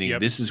the beginning,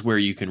 this is where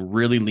you can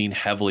really lean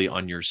heavily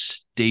on your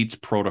state's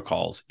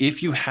protocols.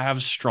 If you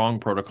have strong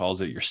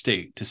protocols at your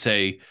state to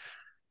say,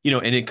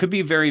 and it could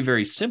be very,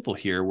 very simple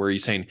here, where you're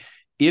saying,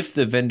 if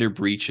the vendor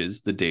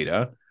breaches the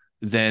data,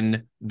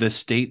 then the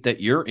state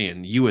that you're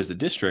in, you as the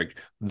district,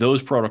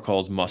 those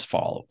protocols must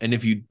follow. And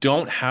if you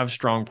don't have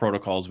strong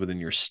protocols within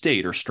your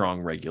state or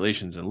strong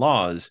regulations and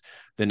laws,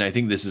 then I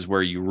think this is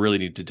where you really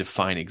need to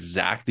define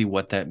exactly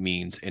what that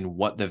means and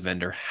what the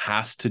vendor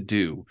has to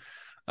do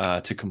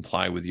to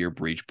comply with your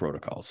breach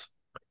protocols.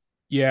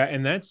 Yeah,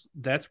 and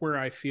that's where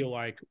I feel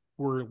like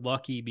we're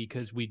lucky,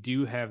 because we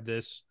do have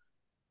this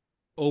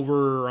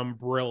over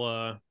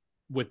umbrella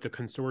with the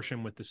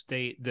consortium with the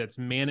state that's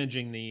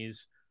managing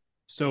these.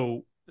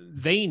 So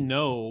they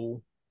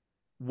know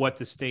what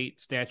the state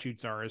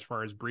statutes are as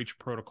far as breach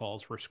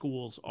protocols for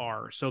schools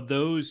are. So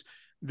those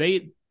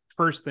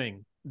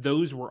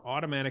were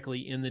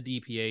automatically in the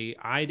DPA.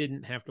 I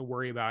didn't have to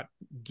worry about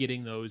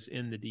getting those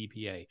in the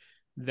DPA.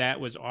 That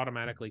was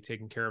automatically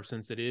taken care of,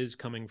 since it is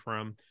coming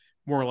from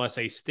more or less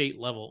a state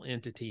level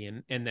entity,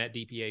 and that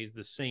DPA is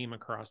the same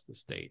across the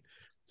state.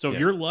 So if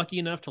you're lucky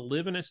enough to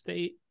live in a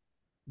state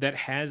that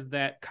has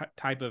that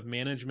type of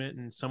management,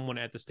 and someone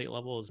at the state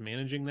level is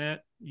managing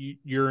that,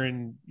 you're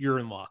in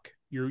luck.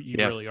 You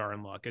really are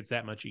in luck. It's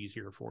that much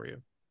easier for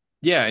you.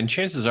 Yeah, and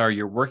chances are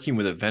you're working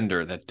with a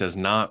vendor that does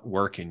not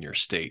work in your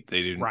state.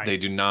 They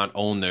do not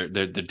own their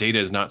data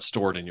is not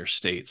stored in your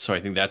state. So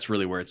I think that's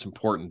really where it's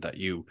important that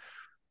you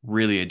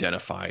really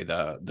identify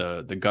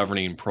the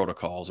governing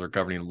protocols or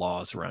governing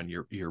laws around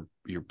your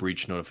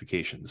breach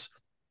notifications.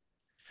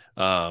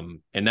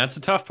 And that's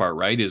the tough part,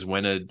 right? Is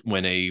when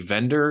a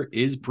vendor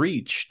is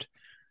breached,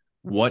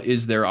 what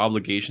is their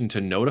obligation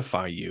to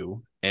notify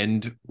you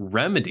and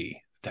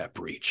remedy that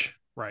breach?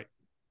 Right.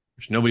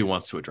 Which nobody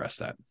wants to address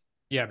that.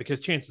 Yeah, because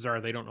chances are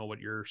they don't know what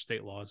your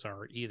state laws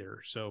are either.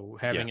 So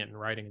having it in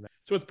writing.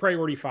 So it's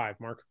priority 5,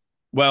 Mark.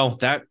 Well,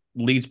 that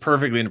leads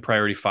perfectly into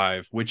priority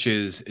 5, which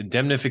is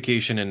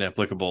indemnification and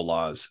applicable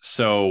laws.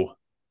 So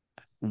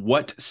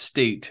what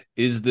state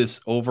is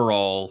this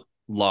overall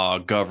law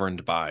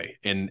governed by.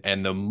 And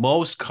the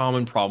most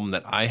common problem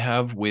that I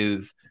have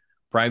with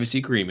privacy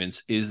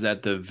agreements is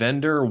that the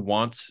vendor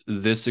wants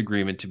this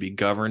agreement to be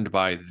governed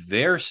by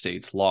their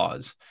state's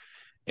laws.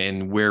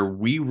 And where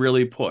we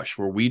really push,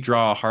 where we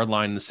draw a hard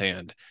line in the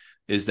sand,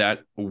 is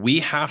that we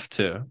have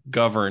to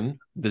govern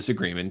this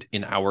agreement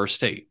in our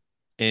state.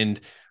 And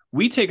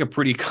we take a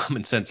pretty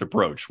common sense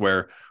approach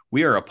where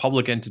we are a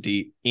public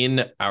entity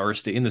in our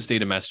state, in the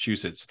state of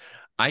Massachusetts.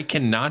 I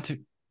cannot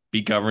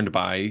be governed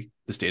by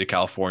the state of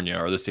California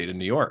or the state of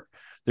New York.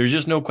 There's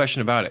just no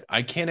question about it.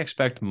 I can't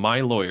expect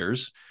my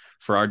lawyers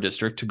for our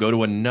district to go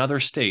to another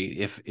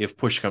state if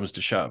push comes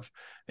to shove.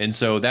 And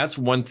so that's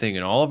one thing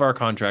in all of our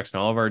contracts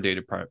and all of our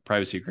data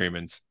privacy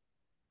agreements.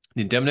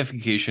 The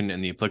indemnification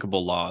and the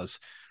applicable laws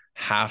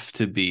have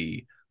to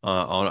be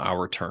on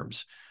our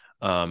terms.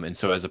 And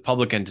so as a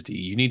public entity,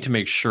 you need to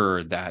make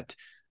sure that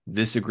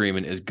this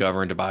agreement is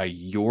governed by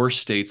your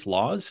state's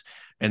laws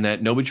and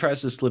that nobody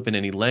tries to slip in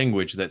any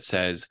language that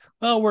says,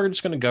 well, we're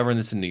just going to govern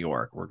this in New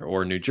York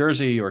or New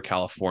Jersey or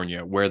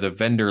California where the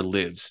vendor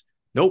lives.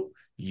 Nope.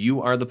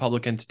 You are the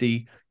public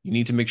entity. You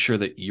need to make sure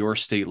that your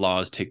state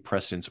laws take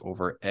precedence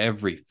over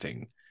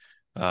everything.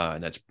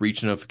 And that's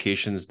breach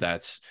notifications.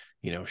 That's,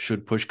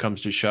 should push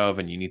comes to shove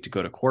and you need to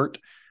go to court,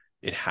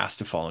 it has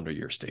to fall under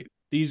your state.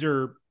 These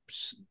are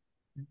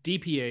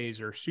DPAs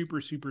are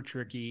super, super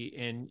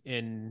tricky.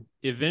 And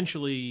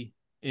eventually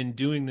in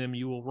doing them,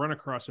 you will run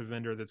across a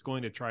vendor that's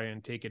going to try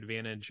and take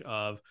advantage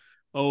of,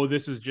 oh,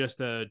 this is just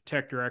a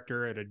tech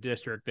director at a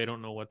district. They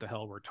don't know what the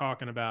hell we're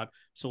talking about.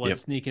 So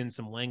let's sneak in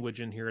some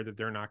language in here that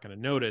they're not going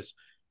to notice.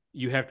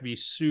 You have to be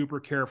super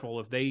careful.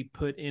 If they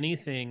put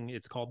anything,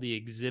 it's called the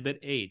Exhibit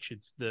H.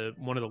 It's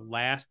one of the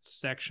last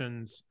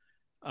sections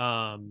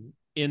in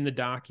the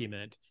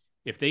document.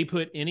 If they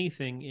put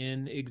anything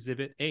in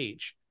Exhibit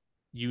H,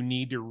 you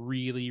need to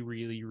really,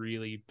 really,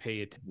 really pay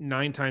it.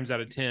 9 times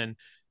out of 10,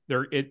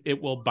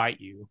 it will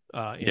bite you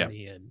in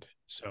the end.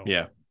 So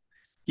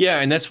yeah,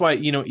 and that's why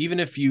even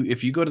if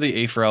you go to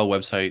the A4L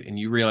website and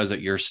you realize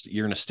that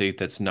you're in a state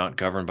that's not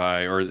governed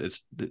by or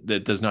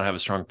that does not have a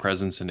strong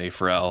presence in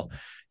A4L,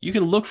 you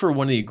can look for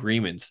one of the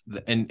agreements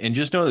and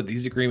just know that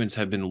these agreements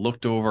have been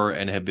looked over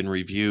and have been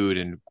reviewed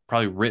and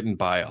probably written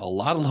by a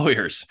lot of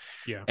lawyers.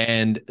 Yeah,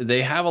 and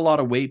they have a lot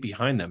of weight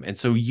behind them. And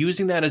so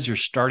using that as your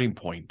starting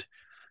point,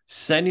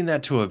 sending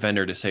that to a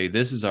vendor to say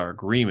this is our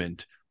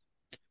agreement.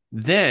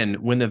 Then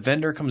when the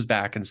vendor comes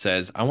back and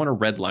says, I want to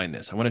redline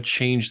this, I want to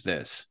change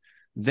this,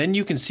 then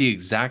you can see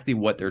exactly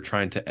what they're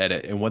trying to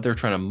edit and what they're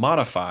trying to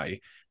modify.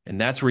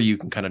 And that's where you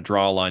can kind of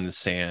draw a line in the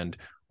sand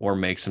or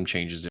make some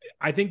changes.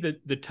 I think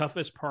that the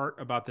toughest part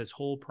about this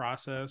whole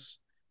process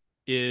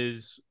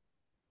is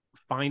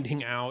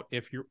finding out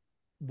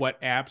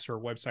what apps or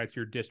websites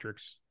your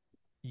district's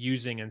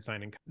using and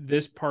signing.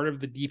 This part of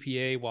the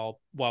DPA,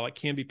 while it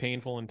can be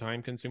painful and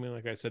time consuming,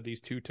 like I said, these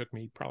two took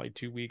me probably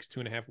 2 weeks,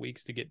 2.5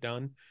 weeks to get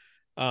done.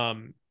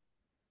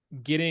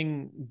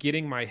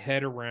 Getting my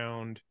head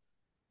around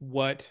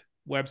what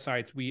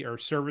websites or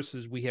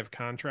services we have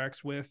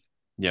contracts with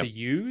to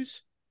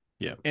use.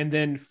 Yeah. And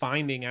then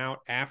finding out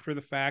after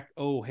the fact,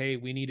 oh, hey,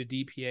 we need a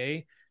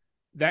DPA.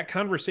 That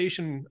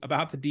conversation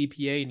about the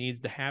DPA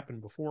needs to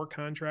happen before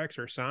contracts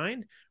are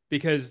signed,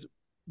 because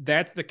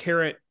that's the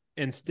carrot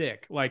and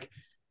stick. Like,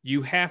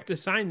 you have to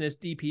sign this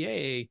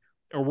DPA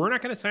or we're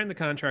not going to sign the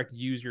contract to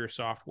use your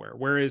software.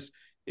 Whereas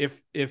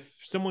if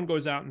someone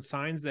goes out and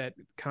signs that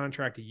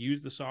contract to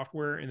use the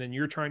software and then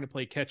you're trying to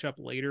play catch up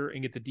later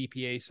and get the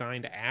DPA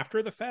signed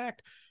after the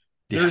fact,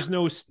 there's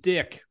no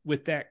stick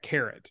with that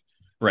carrot.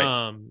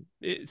 Right.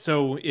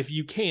 So if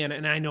you can,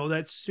 and I know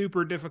that's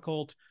super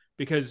difficult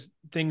because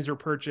things are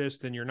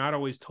purchased and you're not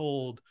always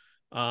told,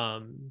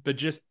 but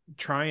just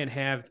try and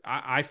have,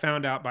 I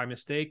found out by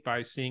mistake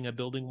by seeing a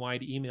building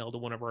wide email to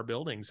one of our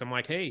buildings. I'm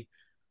like, hey,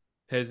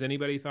 has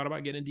anybody thought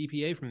about getting a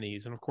DPA from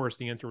these? And of course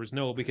the answer was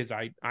no, because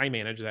I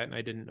manage that and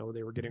I didn't know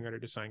they were getting ready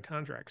to sign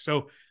contracts.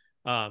 So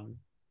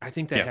I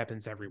think that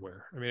happens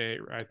everywhere. I mean,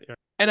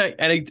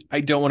 I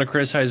don't want to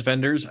criticize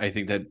vendors. I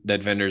think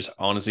that vendors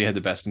honestly had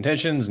the best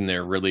intentions, and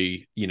they're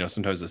really,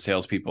 sometimes the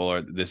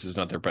salespeople this is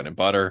not their bread and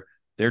butter.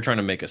 They're trying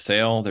to make a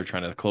sale. They're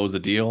trying to close the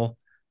deal.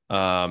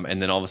 And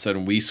then all of a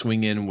sudden we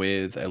swing in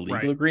with a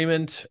legal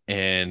agreement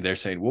and they're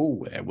saying,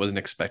 whoa, I wasn't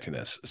expecting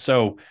this.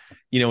 So,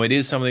 it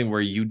is something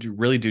where you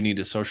really do need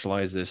to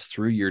socialize this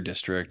through your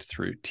district,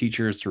 through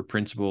teachers, through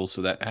principals,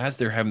 so that as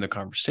they're having the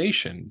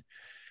conversation,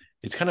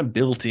 it's kind of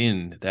built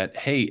in that,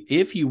 hey,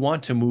 if you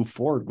want to move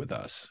forward with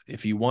us,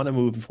 if you want to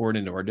move forward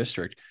into our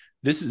district,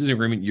 this is an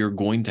agreement you're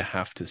going to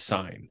have to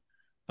sign.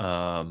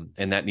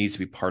 And that needs to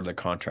be part of the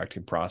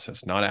contracting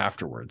process, not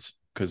afterwards,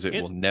 because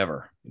it will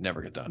never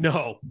get done.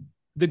 No.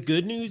 The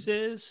good news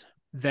is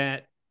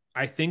that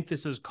I think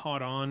this has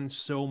caught on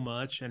so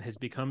much and has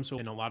become so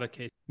in a lot of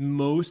cases.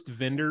 Most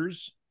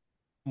vendors,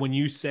 when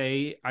you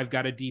say I've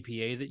got a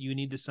DPA that you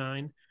need to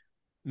sign,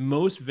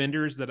 most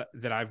vendors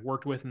that I've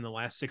worked with in the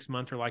last 6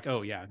 months are like,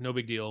 oh yeah, no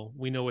big deal.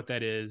 We know what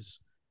that is.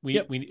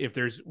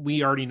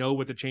 We already know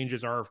what the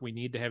changes are if we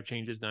need to have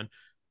changes done.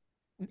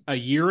 a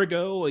year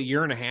ago, a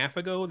year and a half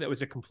ago, that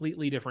was a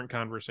completely different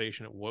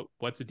conversation.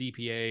 What's a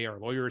DPA? Our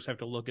lawyers have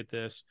to look at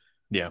this.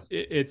 Yeah,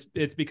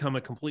 it's become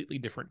a completely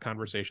different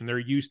conversation. They're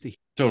used to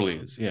totally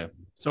is. Yeah.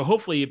 So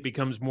hopefully it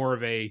becomes more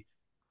of the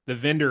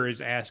vendor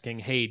is asking,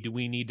 hey, do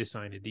we need to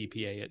sign a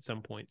DPA at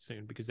some point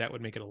soon? Because that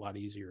would make it a lot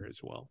easier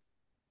as well.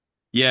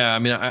 Yeah, I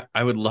mean,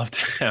 I would love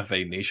to have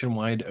a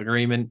nationwide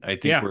agreement. I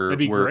think that'd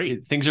be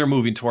great. Things are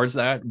moving towards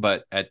that,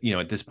 but at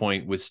this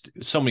point, with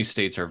so many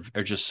states are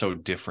just so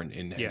different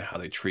in how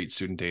they treat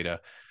student data,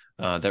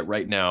 that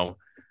right now,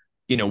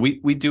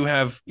 we do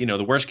have,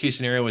 the worst case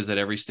scenario is that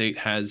every state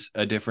has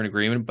a different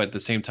agreement, but at the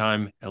same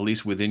time, at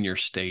least within your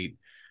state,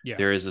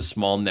 there is a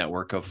small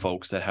network of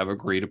folks that have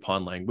agreed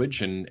upon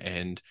language,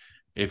 and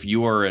if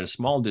you are in a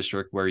small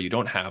district where you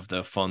don't have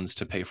the funds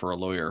to pay for a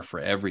lawyer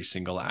for every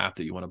single app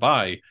that you want to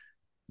buy,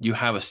 you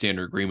have a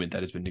standard agreement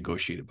that has been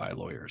negotiated by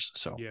lawyers.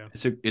 So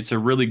it's a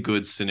really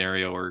good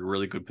scenario, or a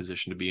really good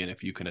position to be in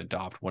if you can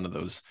adopt one of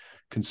those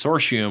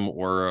consortium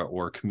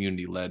or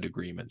community-led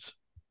agreements.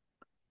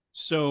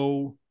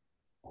 So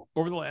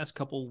over the last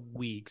couple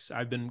weeks,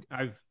 I've been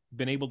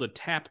able to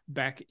tap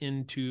back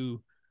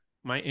into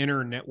my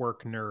inner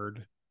network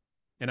nerd,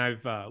 and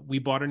we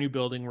bought a new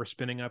building. We're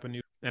spinning up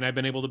and I've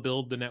been able to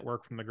build the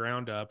network from the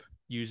ground up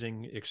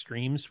using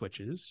Extreme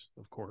switches,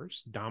 of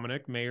course.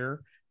 Dominic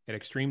Mayer at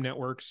Extreme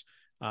Networks.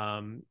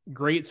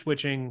 Great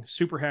switching.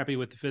 Super happy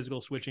with the physical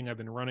switching. I've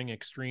been running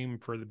Extreme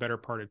for the better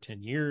part of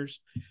 10 years.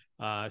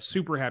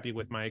 Super happy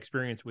with my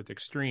experience with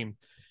Extreme.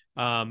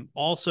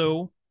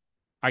 Also,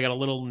 I got a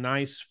little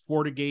nice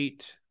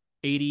FortiGate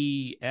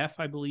 80F,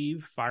 I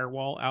believe,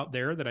 firewall out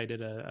there that I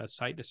did a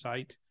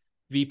site-to-site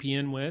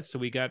VPN with. So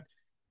we got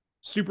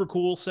super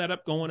cool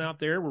setup going out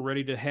there. We're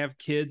ready to have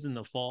kids in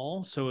the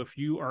fall. So if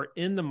you are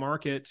in the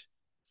market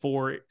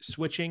for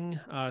switching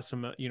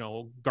some,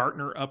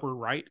 Gartner upper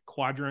right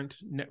quadrant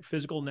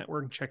physical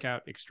network, check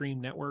out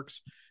Extreme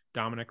Networks,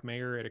 Dominic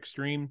Mayer at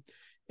Extreme.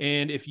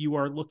 And if you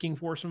are looking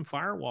for some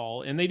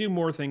firewall, and they do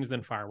more things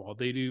than firewall,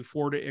 they do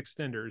Forti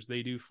extenders,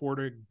 they do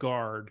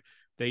FortiGuard,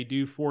 they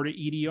do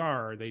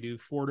FortiEDR, they do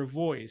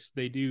FortiVoice,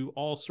 they do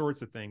all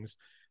sorts of things.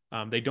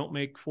 They don't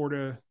make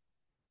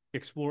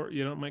FortiExplorer,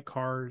 you don't make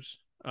cars.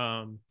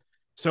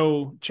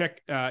 So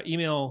check,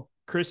 email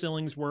Chris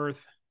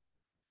Illingsworth.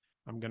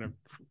 I'm going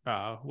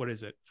to, what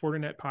is it?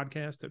 Fortinet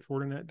podcast at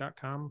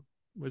Fortinet.com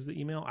was the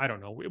email. I don't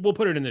know. We'll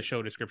put it in the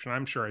show description.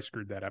 I'm sure I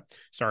screwed that up.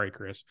 Sorry,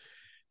 Chris.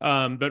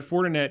 But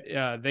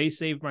Fortinet, they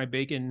saved my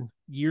bacon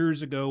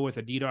years ago with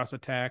a DDoS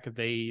attack.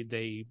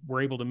 They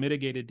were able to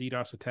mitigate a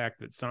DDoS attack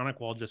that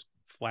SonicWall just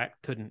flat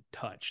couldn't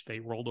touch. They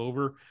rolled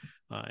over,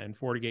 and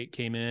FortiGate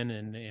came in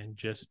and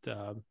just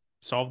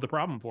solved the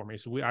problem for me.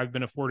 So I've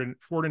been a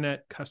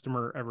Fortinet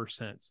customer ever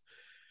since.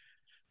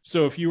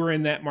 So if you were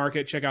in that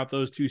market, check out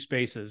those two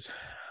spaces.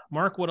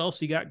 Mark, what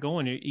else you got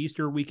going?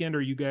 Easter weekend,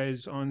 are you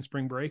guys on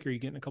spring break? Are you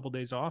getting a couple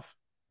days off?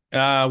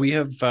 We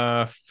have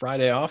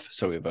Friday off,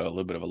 so we have a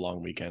little bit of a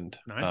long weekend.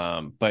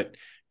 Nice. But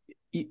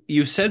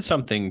you said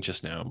something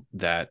just now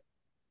that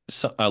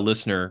a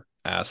listener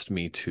asked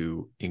me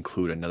to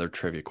include another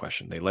trivia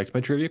question. They liked my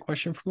trivia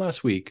question from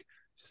last week,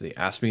 so they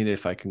asked me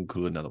if I can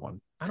include another one.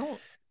 I don't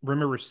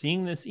remember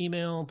seeing this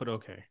email, but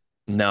okay.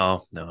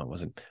 No, it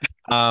wasn't.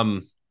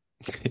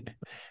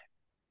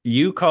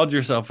 You called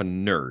yourself a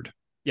nerd.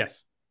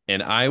 Yes.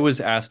 And I was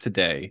asked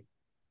today,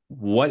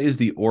 what is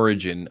the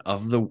origin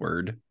of the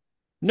word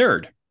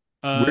nerd?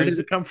 Where does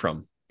it come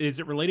from? Is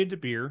it related to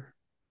beer?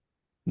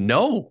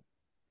 No.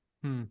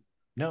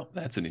 No,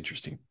 that's an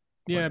interesting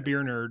one. Yeah,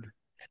 beer nerd.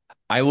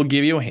 I will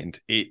give you a hint.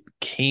 It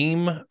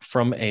came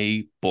from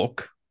a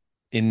book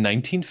in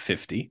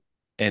 1950,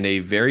 and a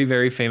very,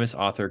 very famous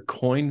author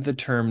coined the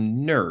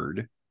term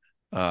nerd.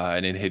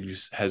 And it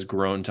has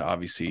grown to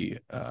obviously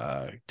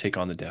take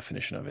on the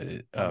definition of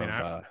it.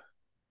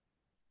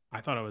 I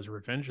thought it was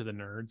Revenge of the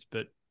Nerds,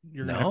 but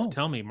you're going to have to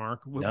tell me,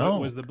 Mark.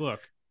 What was the book?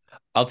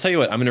 I'll tell you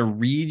what. I'm going to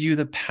read you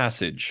the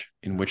passage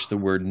in which the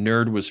word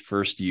nerd was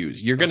first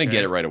used. You're going to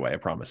get it right away, I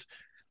promise.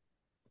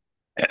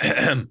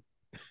 And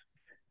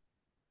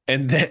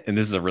this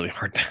is a really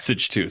hard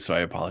passage too, so I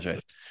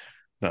apologize.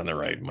 Not in the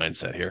right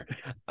mindset here.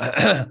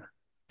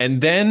 And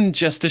then,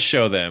 just to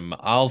show them,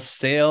 I'll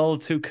sail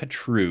to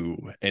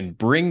Catrue and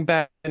bring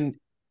back an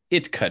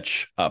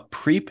Itkutch, a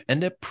Preep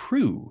and a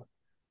Prue,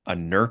 a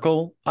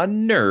Nurgle, a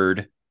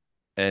Nerd,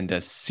 and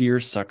a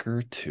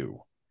Seersucker too.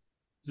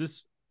 Is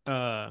this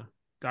Dr.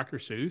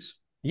 Seuss?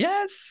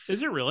 Yes.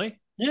 Is it really?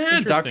 Yeah,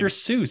 Dr.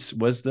 Seuss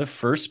was the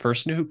first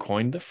person who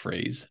coined the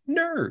phrase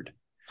nerd.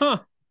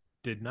 Huh.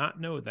 Did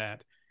not know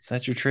that. So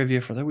that's your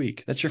trivia for the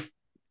week. That's your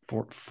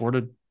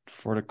Forta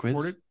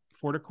quiz?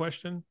 Forta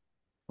question?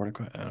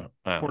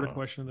 Forta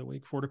question of the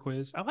week. Forta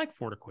quiz. I like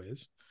Forta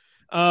quiz.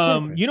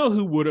 You know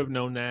who would have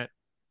known that?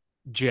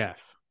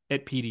 Jeff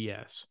at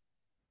PDS.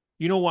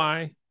 You know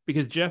why?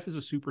 Because Jeff is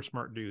a super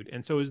smart dude,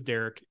 and so is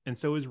Derek, and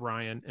so is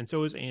Ryan, and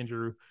so is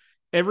Andrew.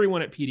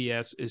 Everyone at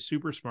PDS is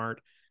super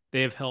smart.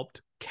 They have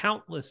helped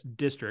countless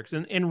districts,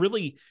 and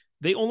really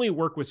they only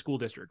work with school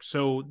districts,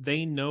 so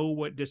they know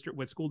what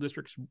school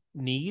districts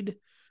need.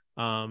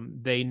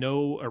 They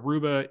know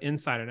Aruba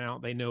inside and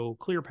out. They know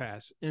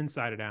ClearPass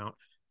inside and out.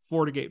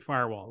 FortiGate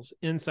firewalls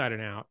inside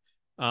and out.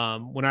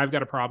 When I've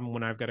got a problem,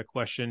 when I've got a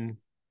question,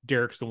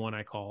 Derek's the one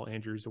I call.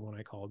 Andrew's the one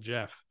I call.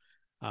 Jeff.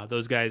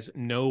 Those guys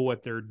know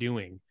what they're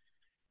doing.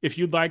 If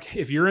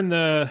you're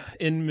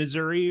in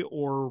Missouri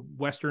or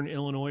Western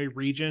Illinois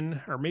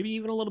region, or maybe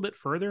even a little bit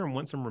further and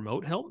want some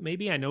remote help,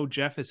 maybe I know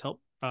Jeff has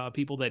helped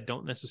people that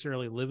don't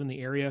necessarily live in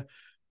the area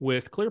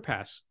with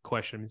ClearPass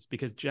questions,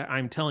 because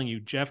I'm telling you,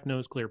 Jeff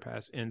knows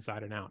ClearPass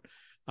inside and out.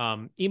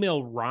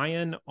 Email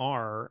Ryan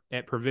R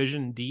at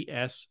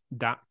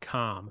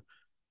provisionds.com.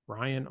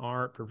 Ryan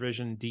R at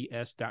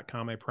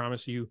provisionds.com. I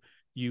promise you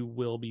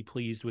will be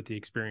pleased with the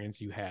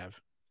experience you have.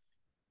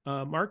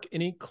 Mark,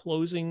 any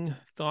closing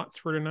thoughts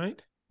for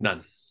tonight?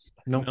 None.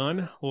 Nope.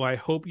 None. Well, I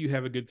hope you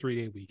have a good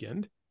 3-day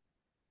weekend.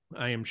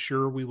 I am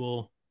sure we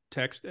will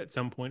text at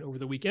some point over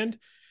the weekend.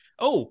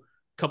 Oh, a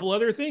couple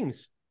other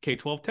things.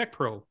 K12 Tech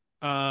Pro.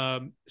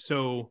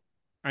 So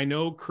I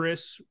know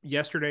Chris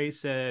yesterday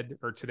said,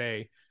 or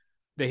today,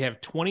 they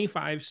have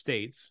 25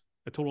 states,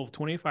 a total of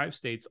 25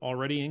 states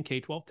already in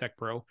K12 Tech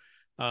Pro.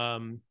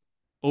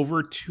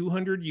 Over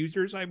 200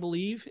 users, I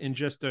believe, in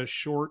just a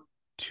short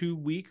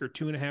 2-week or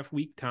 2.5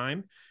 week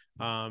time.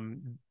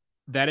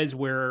 That is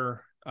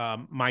where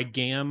my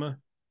GAM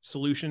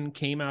solution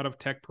came out of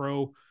Tech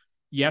Pro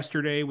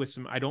yesterday with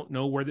some, I don't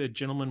know where the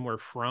gentlemen were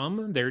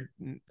from.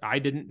 I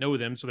didn't know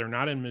them, so they're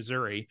not in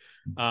Missouri,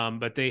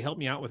 but they helped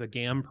me out with a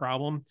GAM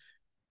problem.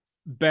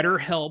 Better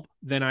help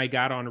than I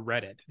got on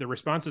Reddit. The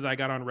responses I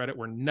got on Reddit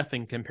were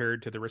nothing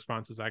compared to the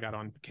responses I got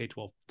on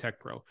K12 Tech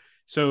Pro.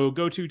 So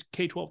go to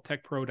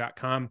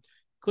k12techpro.com,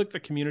 click the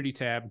community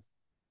tab,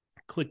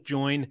 click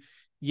join.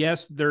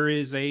 Yes, there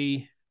is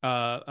a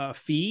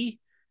fee,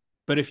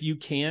 but if you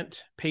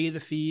can't pay the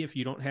fee, if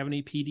you don't have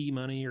any PD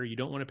money or you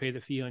don't want to pay the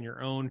fee on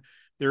your own,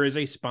 there is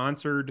a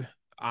sponsored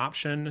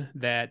option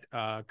that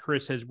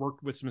Chris has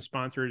worked with some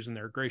sponsors, and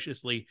they're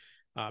graciously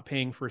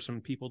paying for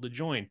some people to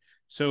join.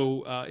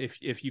 So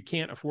if you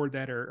can't afford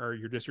that, or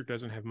your district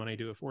doesn't have money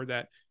to afford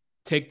that,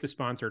 take the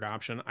sponsored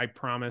option. I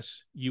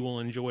promise you will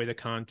enjoy the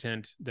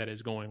content that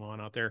is going on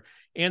out there.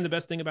 And the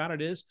best thing about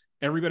it is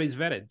everybody's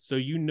vetted. So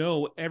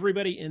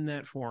everybody in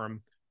that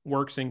forum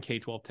works in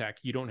K-12 Tech.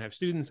 You don't have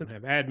students and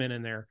have admin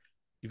in there.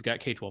 You've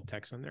got K-12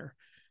 Techs in there.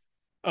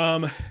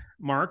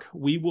 Mark,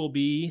 we will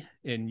be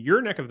in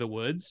your neck of the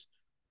woods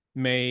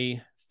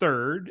May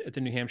 3rd at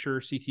the New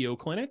Hampshire CTO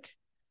Clinic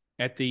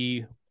at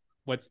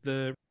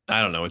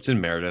I don't know. It's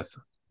in Meredith.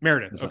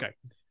 Okay.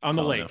 On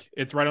the lake.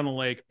 It's right on the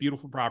lake.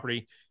 Beautiful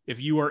property.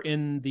 If you are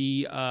in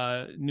the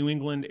New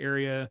England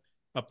area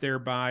up there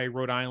by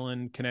Rhode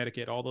Island,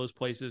 Connecticut, all those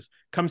places,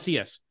 come see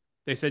us.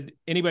 They said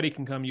anybody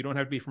can come. You don't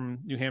have to be from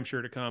New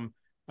Hampshire to come.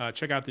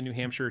 Check out the New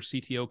Hampshire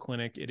CTO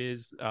Clinic. It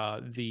is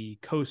the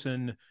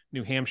COSN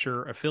New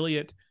Hampshire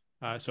affiliate.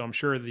 So I'm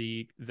sure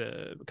the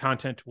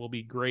content will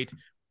be great.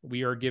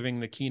 We are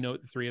giving the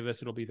keynote, the three of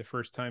us. It'll be the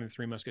first time the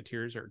Three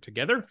Musketeers are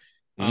together.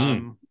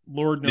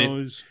 Lord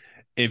knows.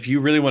 If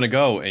you really want to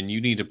go and you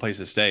need a place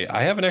to stay,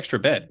 I have an extra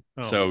bed.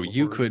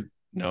 You could.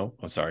 No,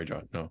 I'm sorry,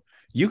 John. No,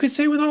 you could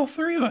stay with all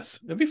three of us.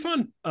 It'd be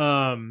fun.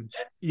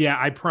 Yeah,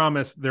 I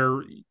promise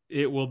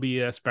it will be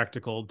a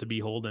spectacle to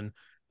beholden.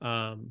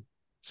 So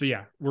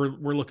yeah,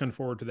 we're looking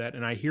forward to that.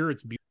 And I hear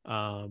it's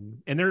beautiful.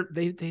 And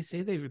they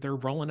say they're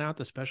rolling out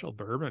the special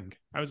bourbon.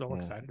 I was all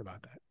excited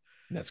about that.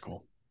 That's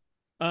cool.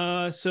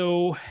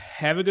 So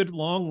have a good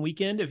long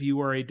weekend. If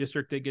you are a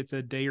district that gets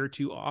a day or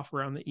two off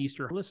around the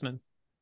Easter listening.